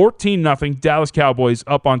Jacksonville. 14-0. Dallas Cowboys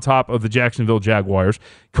up on top of the Jacksonville Jaguars.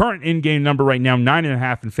 Current in-game number right now,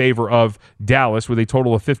 9.5 in favor of Dallas with a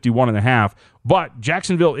total of 51.5. But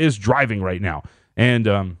Jacksonville is driving right now. And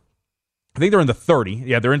I think they're in the 30.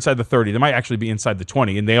 Yeah, they're inside the 30. They might actually be inside the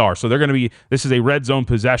 20, and they are. So they're going to be – this is a red zone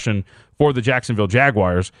possession for the Jacksonville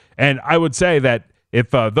Jaguars. And I would say that if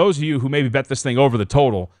those of you who maybe bet this thing over the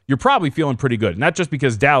total, you're probably feeling pretty good. Not just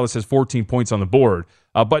because Dallas has 14 points on the board,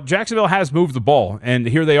 but Jacksonville has moved the ball. And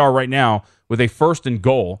here they are right now with a 1st and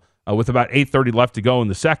goal with about 8:30 left to go in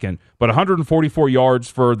the second. But 144 yards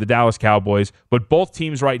for the Dallas Cowboys. But both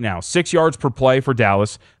teams right now, 6 yards per play for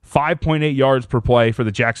Dallas, 5.8 yards per play for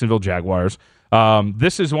the Jacksonville Jaguars.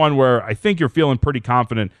 This is one where I think you're feeling pretty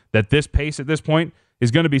confident that this pace at this point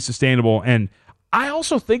is going to be sustainable. And I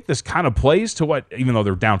also think this kind of plays to what, even though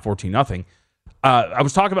they're down 14-0, I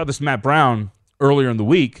was talking about this Matt Brown earlier in the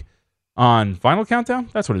week on Final Countdown.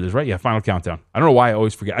 That's what it is, right? Yeah, Final Countdown. I don't know why I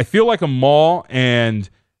always forget. I feel like Amal and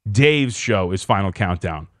Dave's show is Final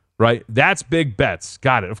Countdown, right? That's Big Bets.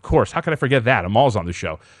 Got it. Of course. How could I forget that? Amal's on the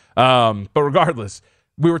show. But regardless,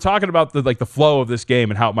 we were talking about the flow of this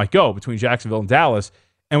game and how it might go between Jacksonville and Dallas,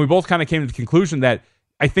 and we both kind of came to the conclusion that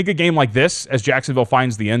I think a game like this, as Jacksonville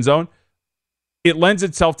finds the end zone, it lends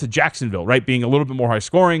itself to Jacksonville, right? Being a little bit more high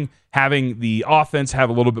scoring, having the offense have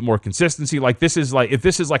a little bit more consistency. Like this is like, if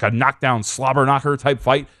this is like a knockdown slobber knocker type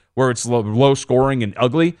fight where it's low scoring and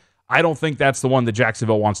ugly, I don't think that's the one that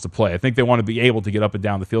Jacksonville wants to play. I think they want to be able to get up and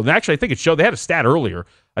down the field. And actually, I think it showed, they had a stat earlier.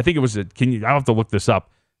 I think it was, I'll have to look this up.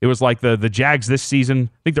 It was like the Jags this season,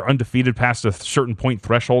 I think they're undefeated past a certain point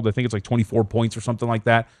threshold. I think it's like 24 points or something like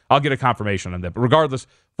that. I'll get a confirmation on that. But regardless,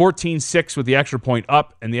 14-6 with the extra point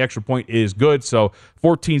up, and the extra point is good. So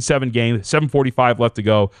 14-7 game, 7:45 left to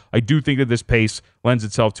go. I do think that this pace lends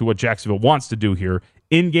itself to what Jacksonville wants to do here.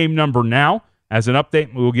 In-game number now, as an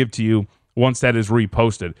update, we will give to you once that is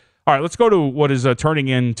reposted. All right, let's go to what is turning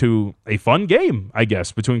into a fun game, I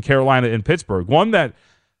guess, between Carolina and Pittsburgh. One that,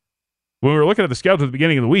 when we were looking at the schedule at the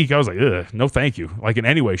beginning of the week, I was like, ugh, no thank you, like in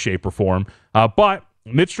any way, shape, or form. But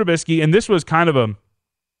Mitch Trubisky, and this was kind of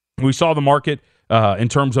we saw the market in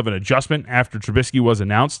terms of an adjustment after Trubisky was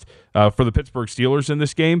announced for the Pittsburgh Steelers in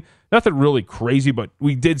this game. Nothing really crazy, but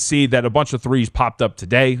we did see that a bunch of threes popped up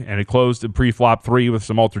today, and it closed in pre-flop 3 with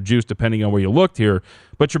some altered juice, depending on where you looked here.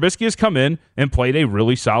 But Trubisky has come in and played a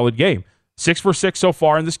really solid game. 6 for 6 so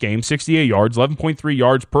far in this game, 68 yards, 11.3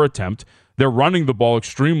 yards per attempt. They're running the ball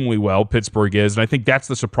extremely well, Pittsburgh is, and I think that's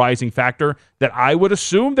the surprising factor that I would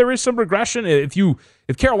assume there is some regression.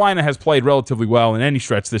 If Carolina has played relatively well in any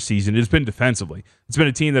stretch this season, it's been defensively. It's been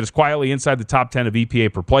a team that is quietly inside the top 10 of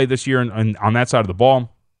EPA per play this year and on that side of the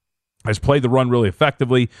ball. Has played the run really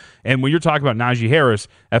effectively. And when you're talking about Najee Harris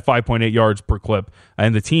at 5.8 yards per clip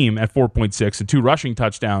and the team at 4.6 and 2 rushing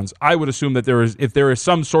touchdowns, I would assume that if there is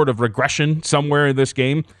some sort of regression somewhere in this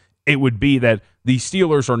game, it would be that the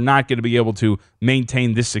Steelers are not going to be able to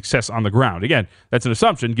maintain this success on the ground. Again, that's an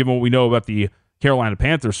assumption given what we know about the Carolina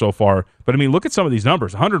Panthers so far. But, I mean, look at some of these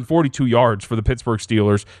numbers. 142 yards for the Pittsburgh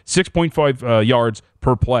Steelers, 6.5 yards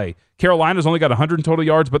per play. Carolina's only got 100 total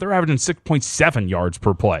yards, but they're averaging 6.7 yards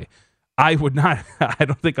per play. I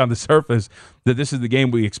don't think on the surface that this is the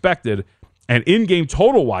game we expected. And in-game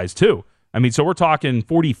total-wise, too. I mean, so we're talking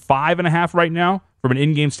 45.5 right now from an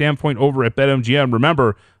in-game standpoint over at BetMGM.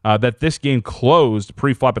 Remember that this game closed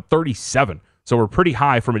pre-flop at 37. So we're pretty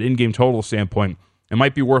high from an in-game total standpoint. It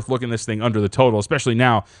might be worth looking this thing under the total, especially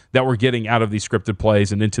now that we're getting out of these scripted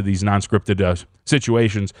plays and into these non-scripted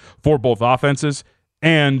situations for both offenses.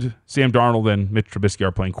 And Sam Darnold and Mitch Trubisky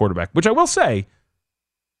are playing quarterback, which I will say,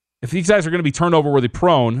 if these guys are going to be turnover-worthy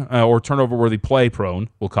prone or turnover-worthy play prone,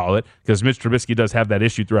 we'll call it, because Mitch Trubisky does have that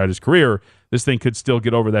issue throughout his career, this thing could still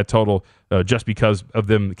get over that total just because of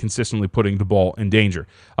them consistently putting the ball in danger.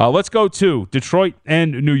 Let's go to Detroit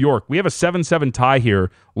and New York. We have a 7-7 tie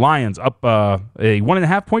here. Lions up a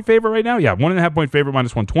 1.5-point favorite right now. Yeah, 1.5-point favorite,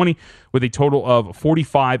 minus 120, with a total of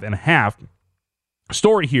 45.5.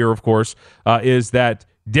 Story here, of course, is that,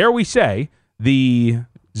 dare we say, the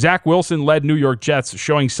Zach Wilson-led New York Jets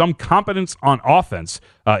showing some competence on offense,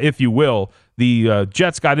 if you will. The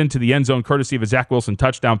Jets got into the end zone courtesy of a Zach Wilson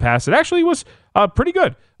touchdown pass. It actually was pretty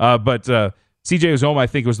good, but C.J. Uzomah, I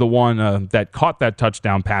think, was the one that caught that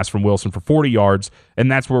touchdown pass from Wilson for 40 yards, and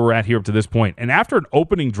that's where we're at here up to this point. And after an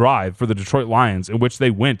opening drive for the Detroit Lions, in which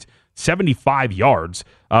they went 75 yards,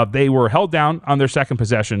 they were held down on their second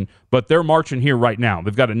possession, but they're marching here right now.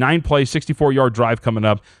 They've got a 9-play, 64-yard drive coming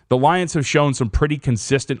up. The Lions have shown some pretty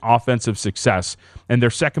consistent offensive success, and their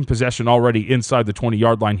second possession already inside the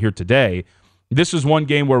 20-yard line here today. This is one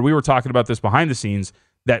game where we were talking about this behind the scenes,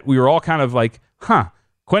 that we were all kind of like,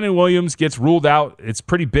 Quentin Williams gets ruled out. It's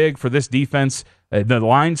pretty big for this defense. The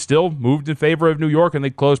line still moved in favor of New York, and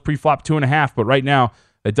they closed pre-flop 2.5, but right now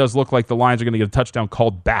it does look like the Lions are going to get a touchdown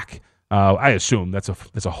called back. I assume that's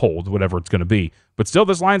a hold, whatever it's going to be. But still,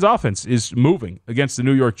 this Lions offense is moving against the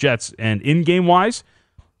New York Jets. And in-game-wise,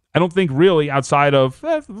 I don't think really outside of,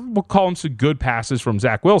 we'll call them some good passes from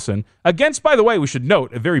Zach Wilson. Against, by the way, we should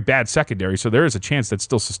note, a very bad secondary, so there is a chance that's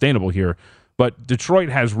still sustainable here. But Detroit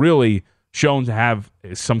has really shown to have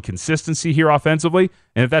some consistency here offensively,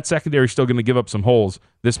 and if that secondary is still going to give up some holes,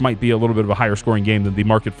 this might be a little bit of a higher scoring game than the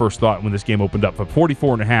market first thought when this game opened up. But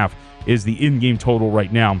 44.5 is the in-game total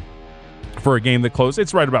right now for a game that closed.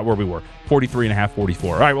 It's right about where we were, 43.5,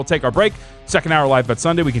 44. All right, we'll take our break. Second hour Live Bet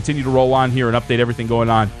Sunday. We continue to roll on here and update everything going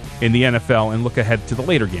on in the NFL and look ahead to the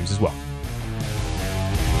later games as well.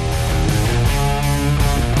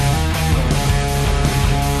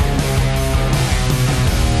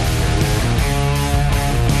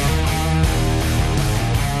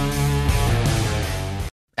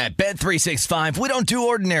 At Bet365, we don't do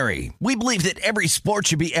ordinary. We believe that every sport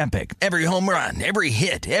should be epic. Every home run, every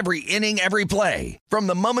hit, every inning, every play. From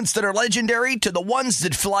the moments that are legendary to the ones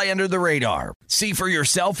that fly under the radar. See for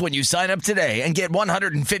yourself when you sign up today and get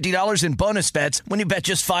 $150 in bonus bets when you bet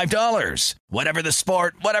just $5. Whatever the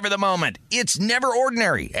sport, whatever the moment, it's never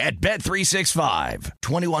ordinary at Bet365.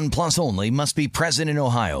 21 plus only. Must be present in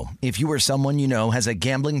Ohio. If you or someone you know has a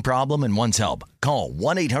gambling problem and wants help, call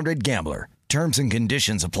 1-800-GAMBLER. Terms and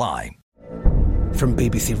conditions apply. From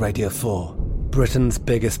BBC Radio 4, Britain's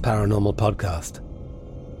biggest paranormal podcast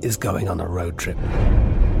is going on a road trip.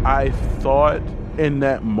 I thought in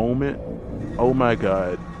that moment, oh my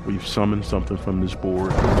God, we've summoned something from this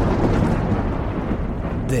board.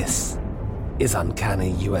 This is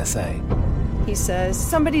Uncanny USA. He says,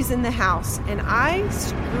 somebody's in the house, and I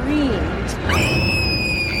screamed.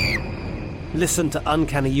 Listen to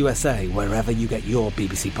Uncanny USA wherever you get your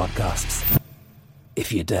BBC podcasts,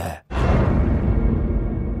 if you dare.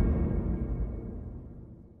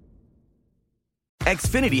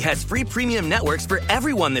 Xfinity has free premium networks for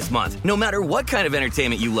everyone this month, no matter what kind of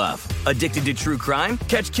entertainment you love. Addicted to true crime?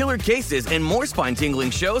 Catch killer cases and more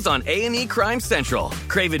spine-tingling shows on A&E Crime Central.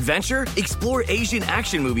 Crave adventure? Explore Asian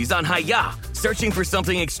action movies on Hi-YAH. Searching for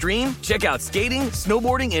something extreme? Check out skating,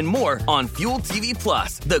 snowboarding, and more on Fuel TV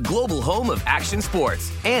Plus, the global home of action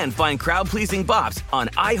sports. And find crowd-pleasing bops on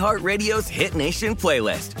iHeartRadio's Hit Nation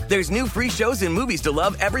playlist. There's new free shows and movies to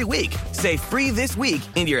love every week. Say free this week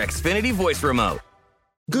in your Xfinity voice remote.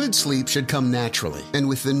 Good sleep should come naturally, and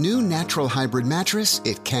with the new Natural Hybrid mattress,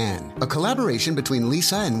 it can. A collaboration between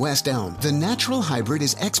Lisa and West Elm, the Natural Hybrid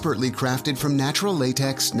is expertly crafted from natural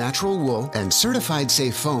latex, natural wool, and certified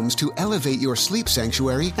safe foams to elevate your sleep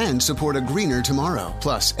sanctuary and support a greener tomorrow.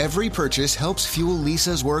 Plus, every purchase helps fuel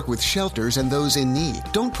Lisa's work with shelters and those in need.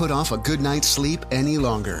 Don't put off a good night's sleep any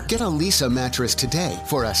longer. Get a Lisa mattress today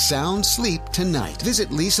for a sound sleep tonight. Visit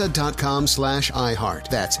lisa.com/iHeart.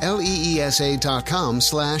 That's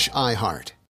LEESA.com/iHeart.